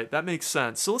 Right. That makes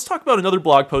sense. So let's talk about another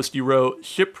blog post you wrote,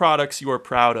 Ship Products You Are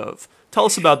Proud Of. Tell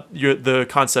us about the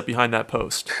concept behind that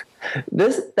post.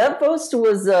 That post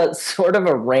was sort of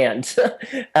a rant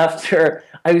after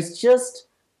I was just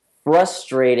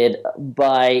frustrated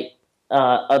by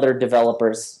other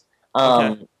developers.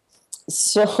 Okay.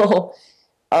 So,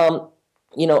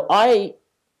 I,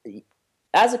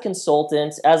 as a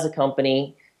consultant, as a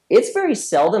company, it's very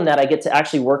seldom that I get to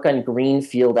actually work on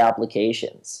greenfield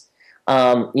applications.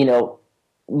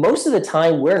 Most of the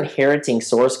time we're inheriting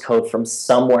source code from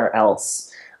somewhere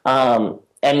else.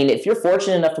 If you're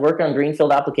fortunate enough to work on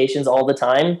greenfield applications all the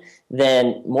time,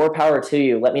 then more power to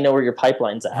you. Let me know where your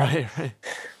pipeline's at. Right.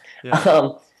 Yeah.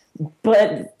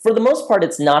 But for the most part,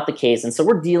 it's not the case. And so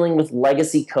we're dealing with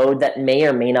legacy code that may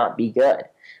or may not be good.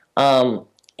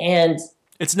 And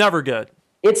it's never good.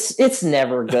 It's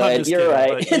never good. You're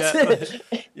kidding,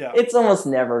 right. It's almost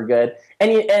never good.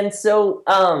 And so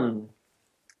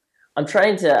I'm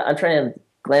trying to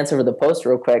glance over the post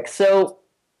real quick. So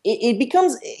it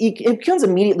becomes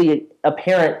immediately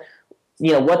apparent,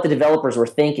 what the developers were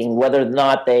thinking, whether or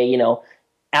not they,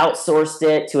 outsourced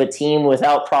it to a team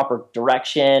without proper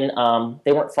direction.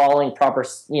 They weren't following proper,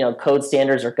 code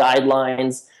standards or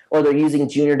guidelines, or they're using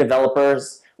junior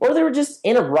developers, or they were just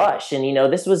in a rush. And,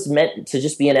 this was meant to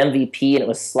just be an MVP and it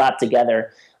was slapped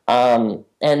together.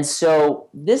 And so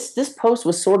this post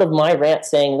was sort of my rant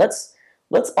saying, let's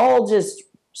all just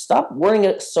stop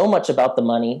worrying so much about the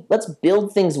money. Let's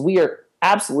build things we are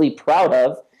absolutely proud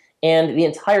of, and the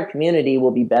entire community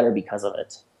will be better because of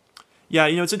it. Yeah,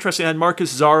 it's interesting. I had Marcus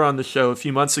Zara on the show a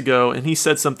few months ago, and he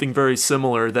said something very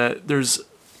similar, that there's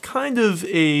kind of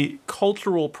a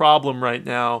cultural problem right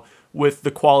now with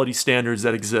the quality standards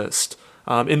that exist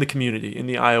in the community, in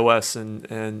the iOS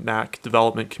and Mac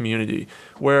development community,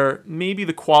 where maybe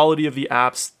the quality of the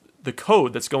apps, the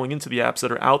code that's going into the apps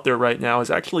that are out there right now has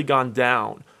actually gone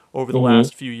down over the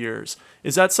last few years.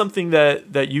 Is that something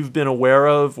that you've been aware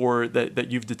of, or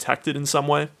that you've detected in some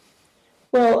way?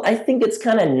 Well, I think it's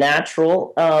kind of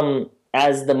natural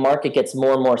as the market gets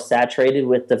more and more saturated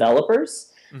with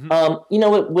developers.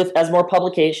 With as more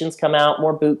publications come out,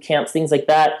 more boot camps, things like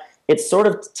that, it's sort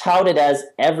of touted as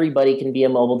everybody can be a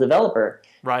mobile developer.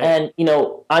 Right. And,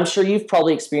 I'm sure you've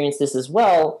probably experienced this as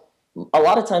well. A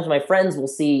lot of times my friends will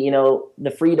see,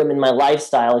 the freedom in my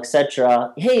lifestyle,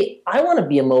 etc. Hey, I want to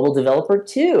be a mobile developer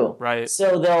too. Right.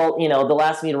 So they'll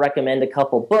ask me to recommend a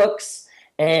couple books,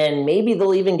 and maybe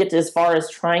they'll even get to as far as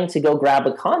trying to go grab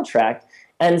a contract.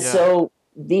 And so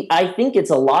I think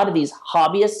it's a lot of these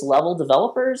hobbyist level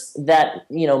developers that,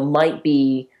 might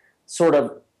be sort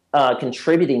of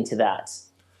contributing to that.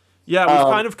 Yeah,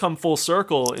 we've kind of come full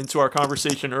circle into our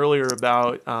conversation earlier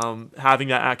about having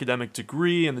that academic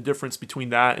degree and the difference between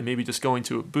that and maybe just going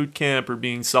to a boot camp or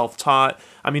being self-taught.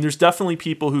 I mean, there's definitely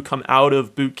people who come out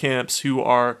of boot camps who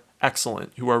are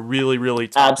excellent, who are really, really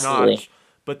top-notch.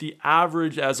 But the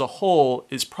average as a whole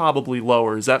is probably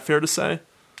lower. Is that fair to say?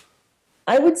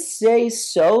 I would say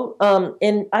so.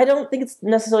 And I don't think it's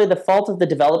necessarily the fault of the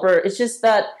developer. It's just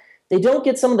that they don't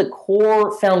get some of the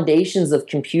core foundations of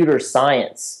computer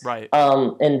science. Right.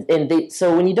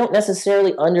 So when you don't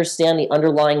necessarily understand the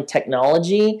underlying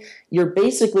technology, you're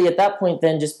basically at that point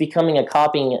then just becoming a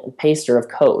copying and paster of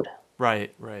code.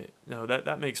 Right. No,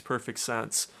 that makes perfect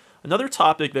sense. Another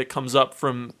topic that comes up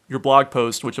from your blog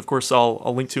post, which of course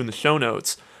I'll link to in the show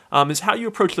notes, is how you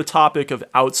approach the topic of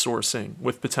outsourcing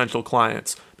with potential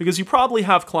clients. Because you probably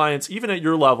have clients, even at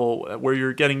your level, where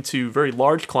you're getting to very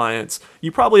large clients,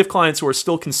 you probably have clients who are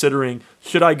still considering,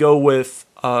 should I go with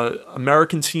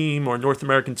American team or North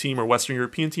American team or Western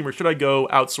European team, or should I go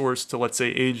outsource to, let's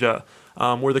say, Asia,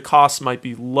 where the costs might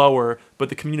be lower, but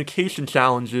the communication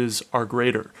challenges are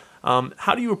greater.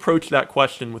 How do you approach that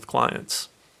question with clients?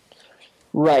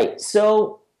 Right.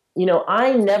 So,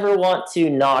 I never want to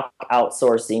knock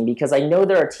outsourcing because I know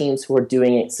there are teams who are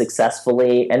doing it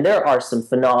successfully, and there are some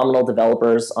phenomenal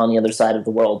developers on the other side of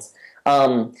the world.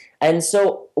 And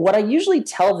so what I usually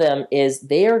tell them is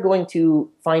they are going to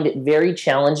find it very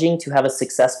challenging to have a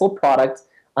successful product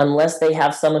unless they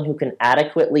have someone who can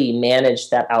adequately manage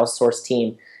that outsourced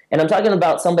team. And I'm talking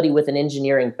about somebody with an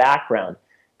engineering background.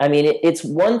 I mean, it's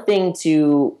one thing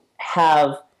to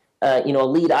have a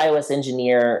lead iOS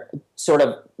engineer sort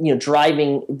of,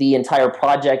 driving the entire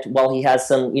project while he has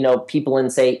some, people in,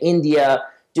 say, India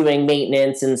doing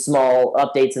maintenance and small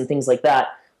updates and things like that.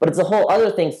 But it's a whole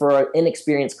other thing for an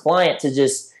inexperienced client to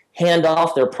just hand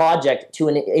off their project to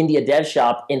an India dev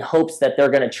shop in hopes that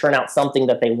they're going to churn out something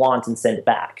that they want and send it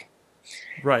back.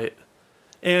 Right.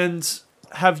 And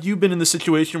have you been in the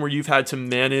situation where you've had to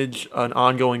manage an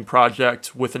ongoing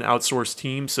project with an outsourced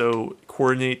team? So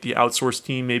coordinate the outsourced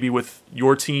team maybe with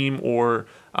your team, or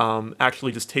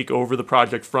actually just take over the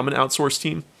project from an outsourced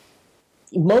team?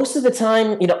 Most of the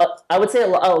time, I would say a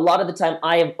lot of the time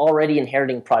I am already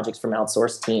inheriting projects from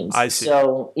outsourced teams. I see.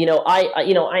 So,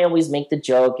 I always make the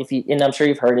joke, and I'm sure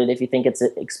you've heard it, if you think it's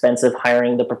expensive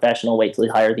hiring the professional, wait till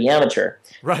you hire the amateur.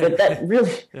 Right. But that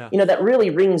really, that really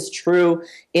rings true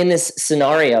in this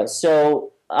scenario.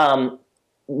 So,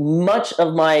 much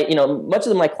of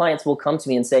my clients will come to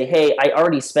me and say, hey, I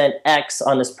already spent X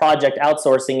on this project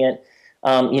outsourcing it.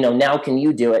 Now can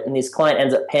you do it? And this client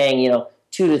ends up paying,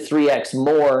 2 to 3x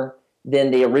more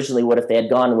than they originally would if they had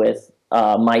gone with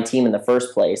my team in the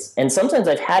first place. And sometimes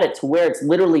I've had it to where it's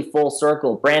literally full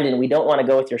circle. Brandon, we don't want to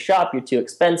go with your shop. You're too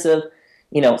expensive.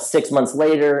 6 months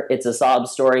later, it's a sob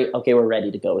story. Okay, we're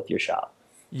ready to go with your shop.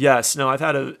 Yes, no, I've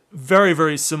had a very,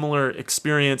 very similar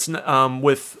experience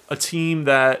with a team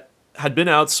that had been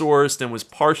outsourced and was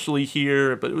partially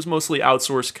here, but it was mostly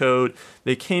outsourced code.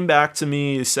 They came back to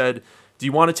me, said, "Do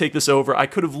you want to take this over?" I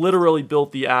could have literally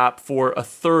built the app for a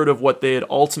third of what they had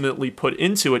ultimately put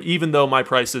into it, even though my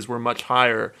prices were much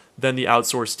higher than the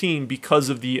outsourced team because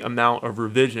of the amount of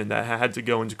revision that had to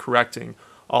go into correcting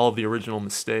all of the original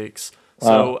mistakes. Wow.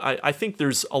 So I think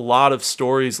there's a lot of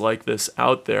stories like this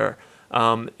out there.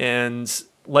 And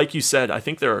like you said, I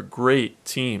think there are great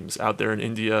teams out there in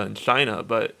India and China,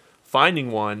 but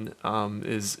finding one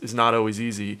is not always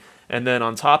easy. And then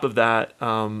on top of that,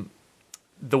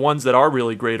 the ones that are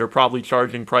really great are probably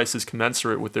charging prices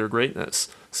commensurate with their greatness.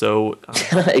 So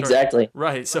exactly.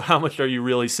 Right. So how much are you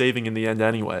really saving in the end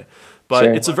anyway? But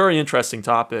Sure. it's a very interesting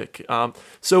topic.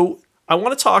 So I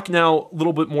want to talk now a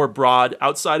little bit more broad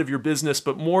outside of your business,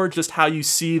 but more just how you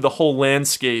see the whole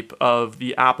landscape of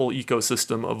the Apple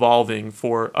ecosystem evolving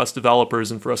for us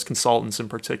developers and for us consultants in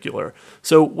particular.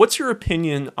 So what's your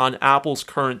opinion on Apple's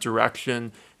current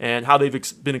direction and how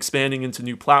they've been expanding into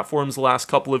new platforms the last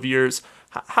couple of years?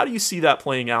 How do you see that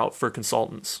playing out for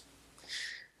consultants?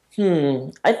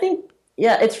 I think,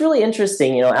 yeah, it's really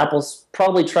interesting. Apple's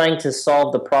probably trying to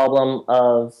solve the problem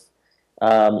of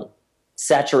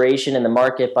saturation in the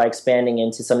market by expanding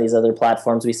into some of these other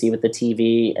platforms we see with the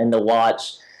TV and the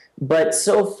watch. But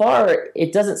so far,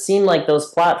 it doesn't seem like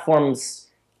those platforms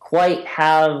quite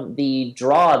have the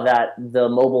draw that the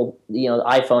mobile, the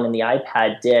iPhone and the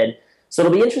iPad did. So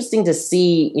it'll be interesting to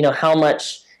see, how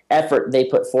much effort they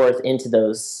put forth into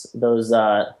those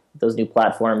new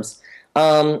platforms.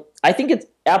 I think it's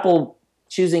Apple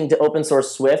choosing to open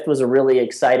source Swift was a really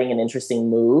exciting and interesting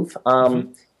move.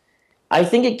 I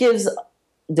think it gives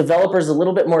developers a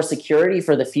little bit more security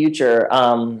for the future.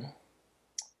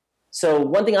 So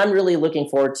one thing I'm really looking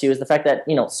forward to is the fact that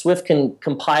Swift can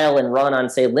compile and run on,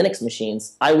 say, Linux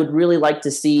machines. I would really like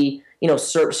to see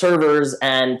servers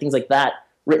and things like that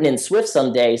written in Swift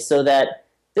someday, so that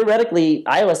theoretically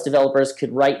iOS developers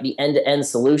could write the end-to-end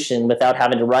solution without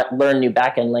having to learn new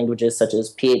backend languages such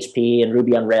as PHP and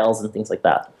Ruby on Rails and things like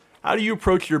that. How do you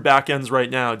approach your backends right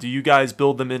now? Do you guys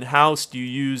build them in-house? Do you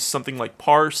use something like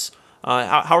Parse?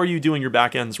 How are you doing your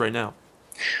backends right now?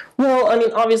 Well, I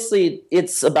mean, obviously,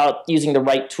 it's about using the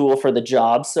right tool for the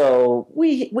job. So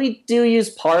we do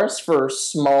use Parse for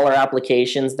smaller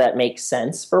applications that make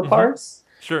sense for Parse.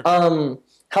 Sure.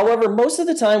 However, most of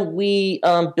the time we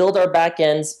build our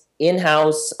backends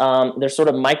in-house. They're sort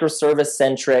of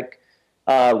microservice-centric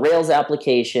Rails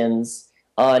applications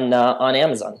on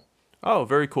Amazon. Oh,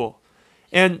 very cool.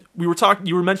 And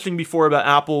you were mentioning before about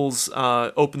Apple's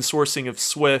open sourcing of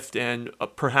Swift and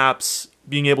perhaps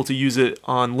being able to use it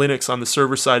on Linux on the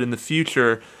server side in the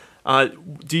future.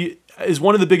 Is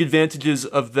one of the big advantages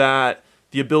of that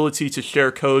the ability to share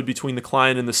code between the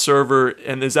client and the server?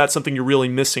 And is that something you're really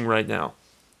missing right now?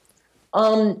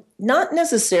 Not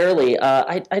necessarily.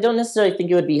 I don't necessarily think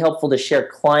it would be helpful to share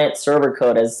client server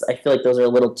code, as I feel like those are a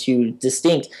little too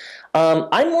distinct.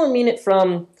 I more mean it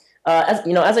from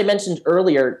as I mentioned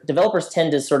earlier, developers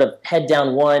tend to sort of head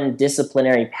down one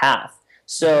disciplinary path.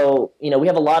 So, we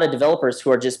have a lot of developers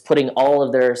who are just putting all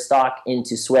of their stock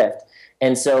into Swift.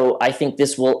 And so I think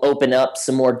this will open up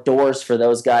some more doors for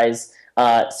those guys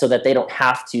so that they don't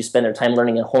have to spend their time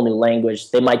learning a whole new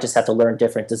language. They might just have to learn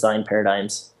different design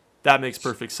paradigms. That makes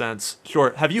perfect sense.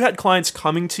 Sure. Have you had clients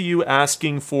coming to you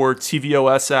asking for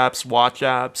tvOS apps, watch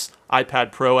apps,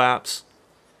 iPad Pro apps?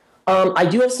 I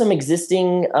do have some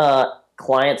existing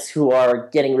clients who are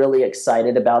getting really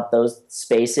excited about those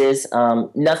spaces.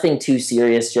 Nothing too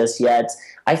serious just yet.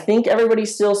 I think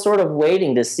everybody's still sort of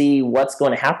waiting to see what's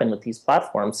going to happen with these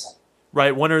platforms.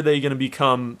 Right. When are they going to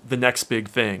become the next big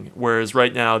thing? Whereas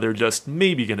right now they're just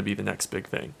maybe going to be the next big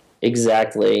thing.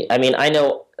 Exactly. I mean, I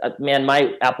know, man,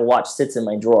 my Apple Watch sits in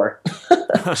my drawer.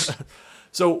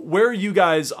 So where are you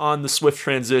guys on the Swift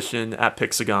transition at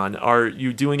Pixagon? Are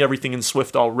you doing everything in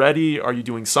Swift already? Are you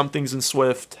doing some things in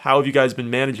Swift? How have you guys been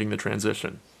managing the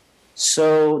transition?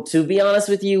 So to be honest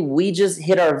with you, we just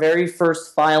hit our very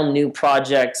first file new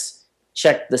projects,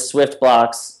 checked the Swift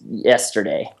blocks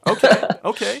yesterday.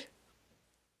 Okay.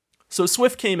 So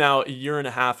Swift came out a year and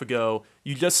a half ago.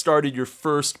 You just started your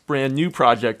first brand new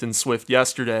project in Swift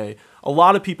yesterday. A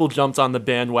lot of people jumped on the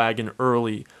bandwagon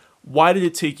early. Why did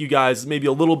it take you guys maybe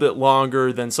a little bit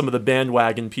longer than some of the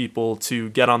bandwagon people to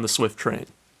get on the Swift train?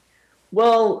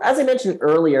 Well, as I mentioned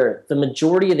earlier, the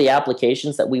majority of the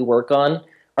applications that we work on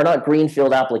are not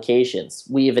greenfield applications.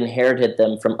 We have inherited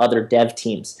them from other dev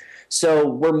teams. So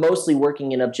we're mostly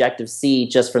working in Objective-C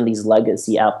just from these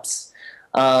legacy apps.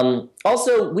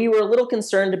 Also, we were a little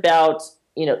concerned about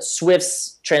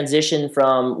Swift's transition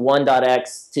from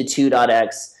 1.x to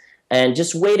 2.x, and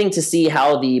just waiting to see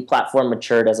how the platform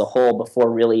matured as a whole before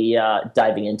really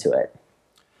diving into it.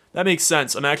 That makes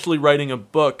sense. I'm actually writing a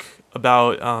book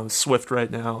about Swift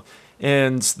right now,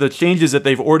 and the changes that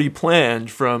they've already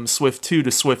planned from Swift 2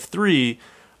 to Swift 3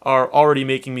 are already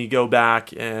making me go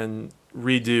back and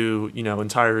redo,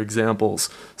 entire examples.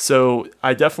 So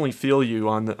I definitely feel you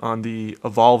on the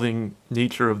evolving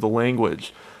nature of the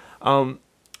language. Do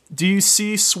you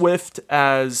see Swift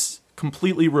as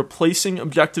completely replacing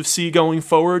Objective-C going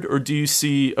forward, or do you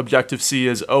see Objective-C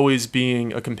as always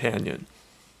being a companion?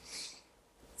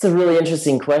 It's a really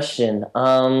interesting question.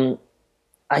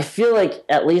 I feel like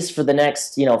at least for the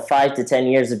next 5 to 10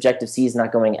 years, Objective-C is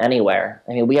not going anywhere.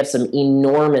 I mean, we have some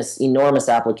enormous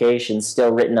applications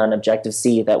still written on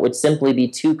Objective-C that would simply be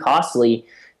too costly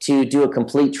to do a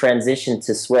complete transition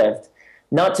to Swift.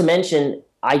 Not to mention,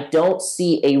 I don't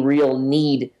see a real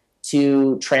need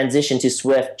to transition to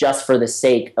Swift just for the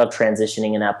sake of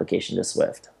transitioning an application to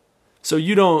Swift. So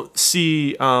you don't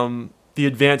see the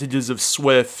advantages of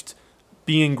Swift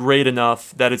being great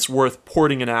enough that it's worth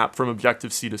porting an app from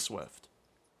Objective-C to Swift?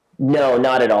 No,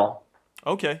 not at all.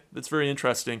 Okay, that's very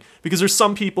interesting. Because there's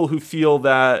some people who feel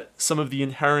that some of the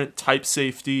inherent type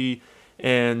safety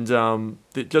and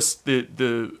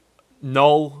the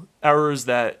null errors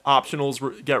that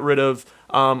optionals get rid of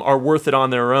are worth it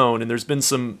on their own. And there's been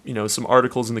some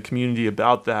articles in the community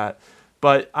about that.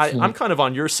 But I'm kind of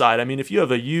on your side. I mean, if you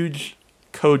have a huge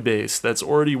code base that's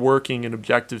already working in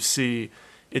Objective-C,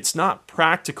 it's not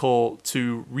practical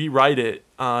to rewrite it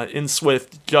in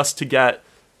Swift just to get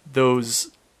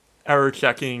those error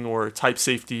checking or type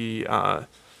safety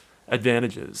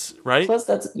advantages, right? Plus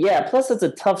that's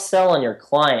a tough sell on your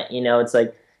client. It's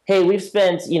like, hey, we've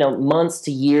spent months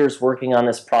to years working on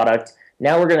this product.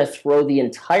 Now we're going to throw the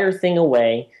entire thing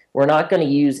away. We're not going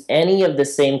to use any of the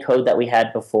same code that we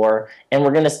had before, and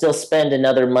we're going to still spend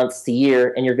another months to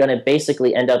year, and you're going to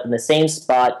basically end up in the same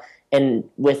spot and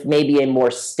with maybe a more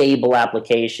stable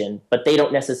application, but they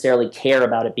don't necessarily care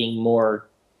about it being more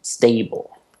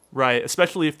stable. Right,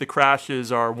 especially if the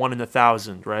crashes are 1 in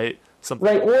 1,000, right? Something.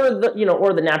 Right,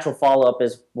 or the natural follow-up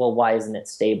is, well, why isn't it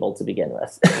stable to begin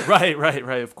with? Right.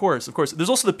 Of course. There's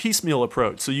also the piecemeal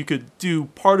approach. So you could do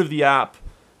part of the app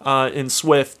in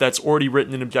Swift that's already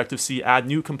written in Objective-C, add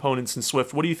new components in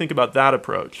Swift. What do you think about that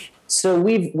approach? So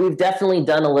we've definitely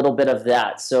done a little bit of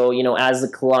that. So, as the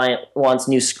client wants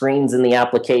new screens in the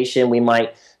application, we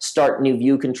might start new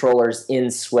view controllers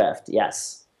in Swift,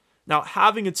 yes. Now,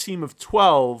 having a team of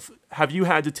 12, have you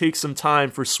had to take some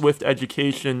time for Swift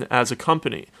education as a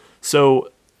company? So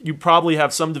you probably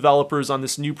have some developers on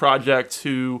this new project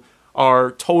who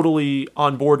are totally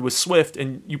on board with Swift,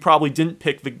 and you probably didn't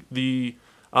pick the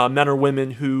men or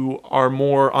women who are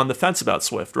more on the fence about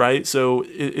Swift, right? So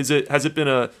has it been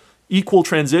a equal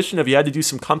transition? Have you had to do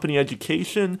some company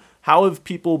education? How have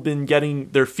people been getting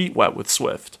their feet wet with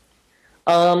Swift?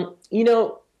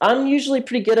 I'm usually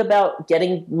pretty good about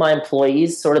getting my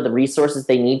employees sort of the resources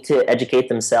they need to educate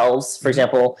themselves. For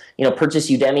example,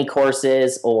 purchase Udemy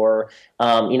courses or, the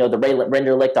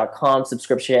Renderlic.com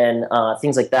subscription,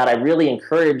 things like that. I really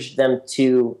encourage them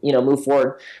to, move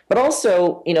forward. But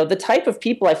also, the type of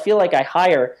people I feel like I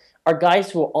hire are guys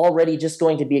who are already just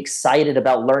going to be excited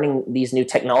about learning these new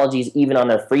technologies even on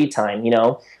their free time.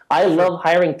 I love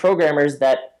hiring programmers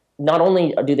that not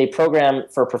only do they program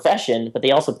for a profession, but they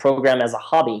also program as a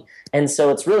hobby. And so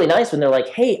it's really nice when they're like,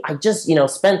 hey, I just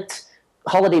spent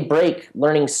holiday break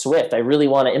learning Swift. I really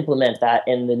want to implement that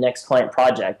in the next client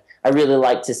project. I really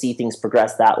like to see things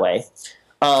progress that way.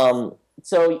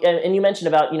 So you mentioned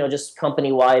about just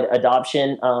company-wide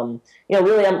adoption.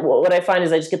 Really, what I find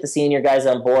is I just get the senior guys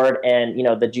on board, and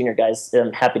the junior guys,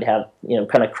 I'm happy to have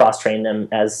kind of cross-train them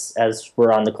as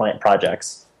we're on the client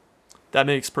projects. That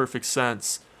makes perfect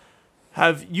sense.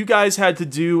 Have you guys had to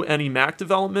do any Mac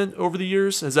development over the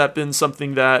years? Has that been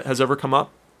something that has ever come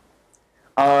up?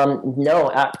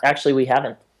 No, actually we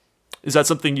haven't. Is that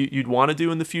something you'd want to do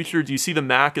in the future? Do you see the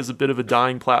Mac as a bit of a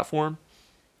dying platform?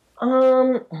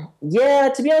 Yeah,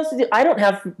 to be honest with you, I don't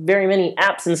have very many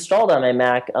apps installed on my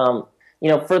Mac.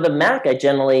 For the Mac, I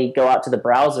generally go out to the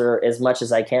browser as much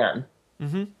as I can.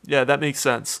 Mm-hmm. Yeah, that makes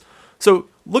sense. So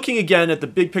looking again at the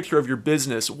big picture of your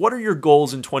business, what are your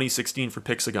goals in 2016 for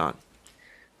Pixagon?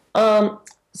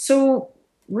 So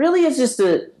really it's just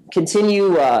to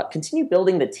continue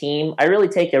building the team. I really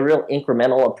take a real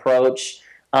incremental approach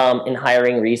in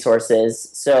hiring resources.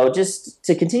 So just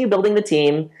to continue building the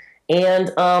team,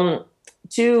 and I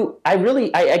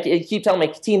keep telling my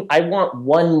team I want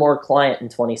one more client in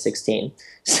 2016.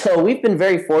 So we've been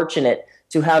very fortunate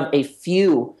to have a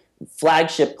few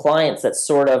flagship clients that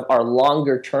sort of are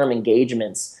longer term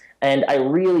engagements. And I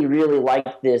really, really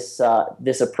like this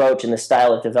approach and this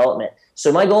style of development.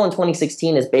 So my goal in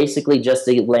 2016 is basically just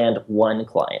to land one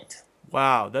client.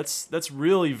 Wow, that's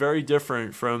really very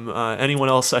different from anyone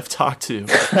else I've talked to.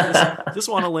 Just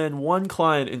want to land one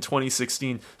client in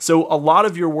 2016. So a lot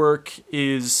of your work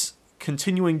is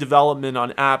continuing development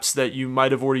on apps that you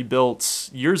might have already built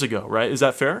years ago, right? Is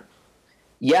that fair?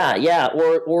 Yeah,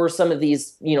 or some of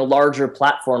these larger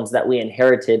platforms that we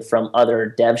inherited from other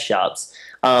dev shops.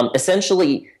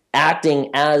 Essentially, acting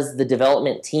as the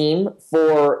development team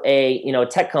for a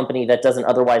tech company that doesn't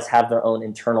otherwise have their own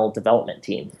internal development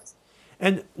team.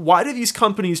 And why do these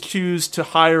companies choose to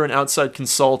hire an outside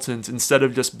consultant instead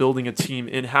of just building a team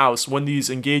in-house when these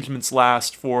engagements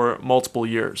last for multiple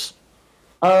years?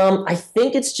 I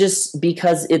think it's just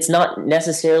because it's not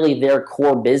necessarily their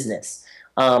core business.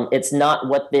 It's not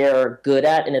what they're good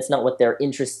at, and it's not what they're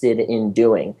interested in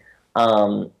doing.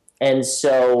 And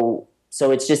so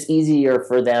it's just easier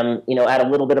for them, at a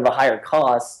little bit of a higher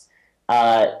cost,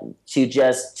 to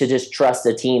just trust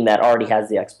a team that already has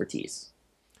the expertise.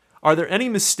 Are there any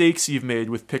mistakes you've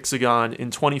made with Pixagon in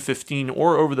 2015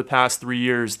 or over the past 3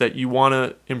 years that you want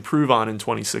to improve on in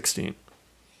 2016?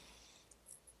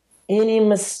 Any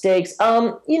mistakes?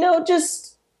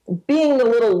 Just being a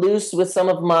little loose with some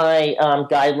of my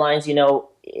guidelines.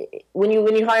 When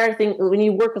you hire things, when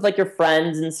you work with like your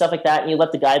friends and stuff like that, and you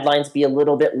let the guidelines be a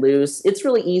little bit loose, it's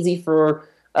really easy for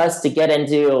us to get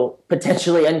into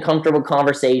potentially uncomfortable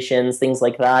conversations, things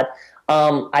like that.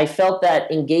 I felt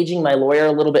that engaging my lawyer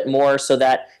a little bit more so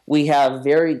that we have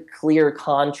very clear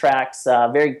contracts,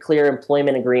 very clear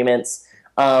employment agreements,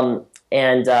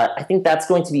 and I think that's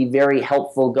going to be very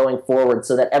helpful going forward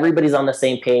so that everybody's on the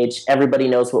same page, everybody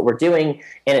knows what we're doing,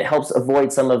 and it helps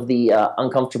avoid some of the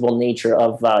uncomfortable nature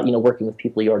of working with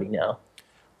people you already know.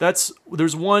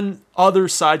 There's one other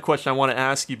side question I want to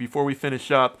ask you before we finish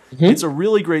up. Mm-hmm. It's a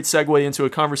really great segue into a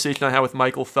conversation I had with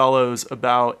Michael Fellows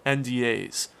about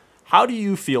NDAs. How do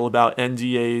you feel about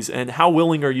NDAs, and how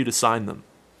willing are you to sign them?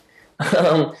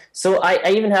 So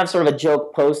I even have sort of a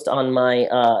joke post on my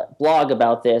blog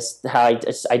about this, how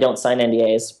I don't sign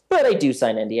NDAs, but I do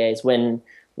sign NDAs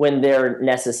when they're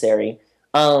necessary.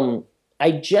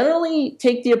 I generally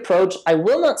take the approach, I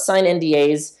will not sign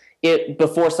NDAs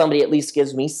before somebody at least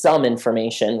gives me some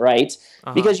information, right?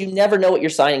 Uh-huh. Because you never know what you're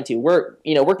signing to. We're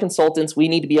consultants, we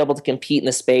need to be able to compete in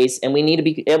the space, and we need to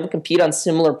be able to compete on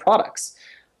similar products.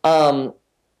 And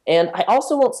I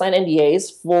also won't sign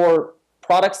NDAs for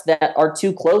products that are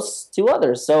too close to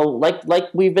others. So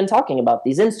like we've been talking about,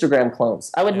 these Instagram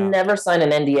clones. I would never sign an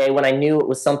NDA when I knew it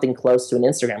was something close to an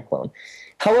Instagram clone.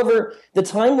 However, the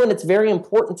time when it's very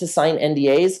important to sign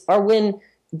NDAs are when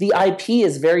the IP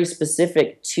is very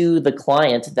specific to the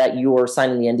client that you're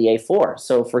signing the NDA for.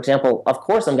 So, for example, of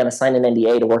course I'm going to sign an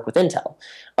NDA to work with Intel.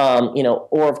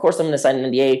 Or of course I'm going to sign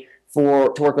an NDA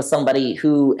to work with somebody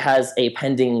who has a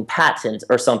pending patent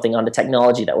or something on the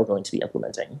technology that we're going to be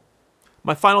implementing.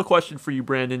 My final question for you,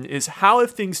 Brandon, is how have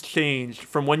things changed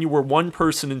from when you were one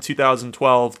person in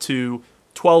 2012 to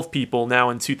 12 people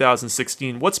now in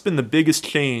 2016? What's been the biggest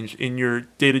change in your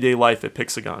day-to-day life at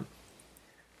Pixagon?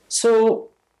 So,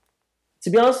 to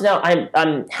be honest, now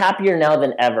I'm happier now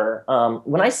than ever.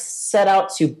 When I set out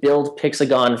to build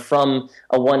Pixagon from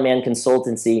a one-man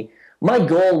consultancy, my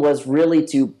goal was really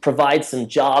to provide some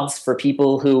jobs for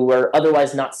people who were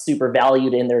otherwise not super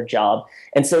valued in their job.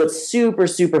 And so it's super,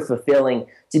 super fulfilling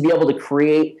to be able to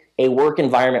create a work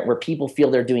environment where people feel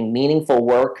they're doing meaningful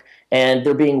work and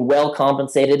they're being well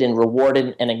compensated and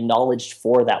rewarded and acknowledged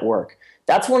for that work.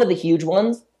 That's one of the huge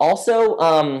ones. Also,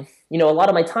 a lot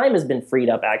of my time has been freed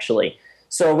up, actually.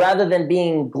 So rather than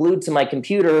being glued to my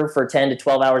computer for 10 to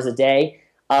 12 hours a day,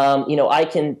 I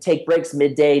can take breaks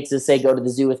midday to, say, go to the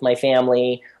zoo with my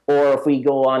family, or if we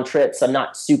go on trips, I'm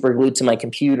not super glued to my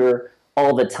computer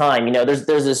all the time. There's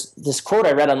this quote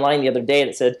I read online the other day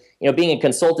that said, being a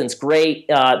consultant's great,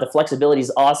 the flexibility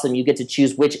is awesome, you get to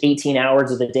choose which 18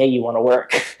 hours of the day you want to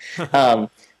work.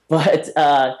 But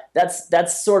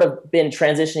that's sort of been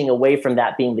transitioning away from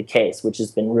that being the case, which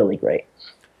has been really great.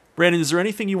 Brandon, is there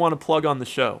anything you want to plug on the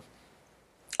show?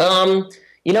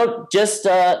 Just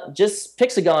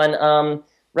Pixagon.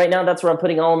 Right now, that's where I'm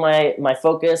putting all my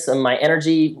focus and my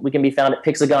energy. We can be found at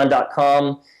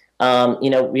pixagon.com.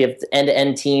 We have the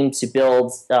end-to-end team to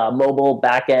build mobile,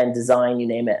 back-end design, you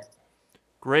name it.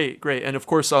 Great. And of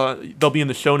course, they'll be in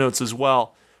the show notes as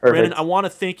well. Perfect. Brandon, I want to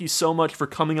thank you so much for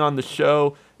coming on the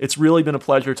show. It's really been a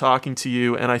pleasure talking to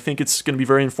you, and I think it's going to be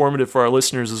very informative for our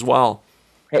listeners as well.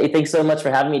 Hey, thanks so much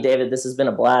for having me, David. This has been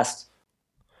a blast.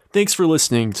 Thanks for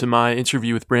listening to my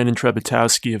interview with Brandon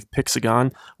Trebetowski of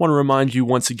Pixagon. I want to remind you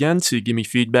once again to give me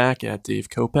feedback at Dave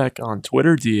Kopec on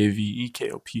Twitter,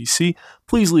 DAVEKOPC.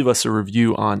 Please leave us a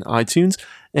review on iTunes.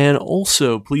 And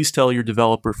also, please tell your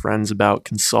developer friends about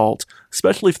Consult,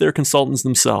 especially if they're consultants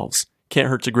themselves. Can't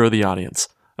hurt to grow the audience.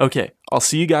 Okay, I'll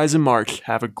see you guys in March.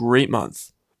 Have a great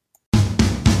month.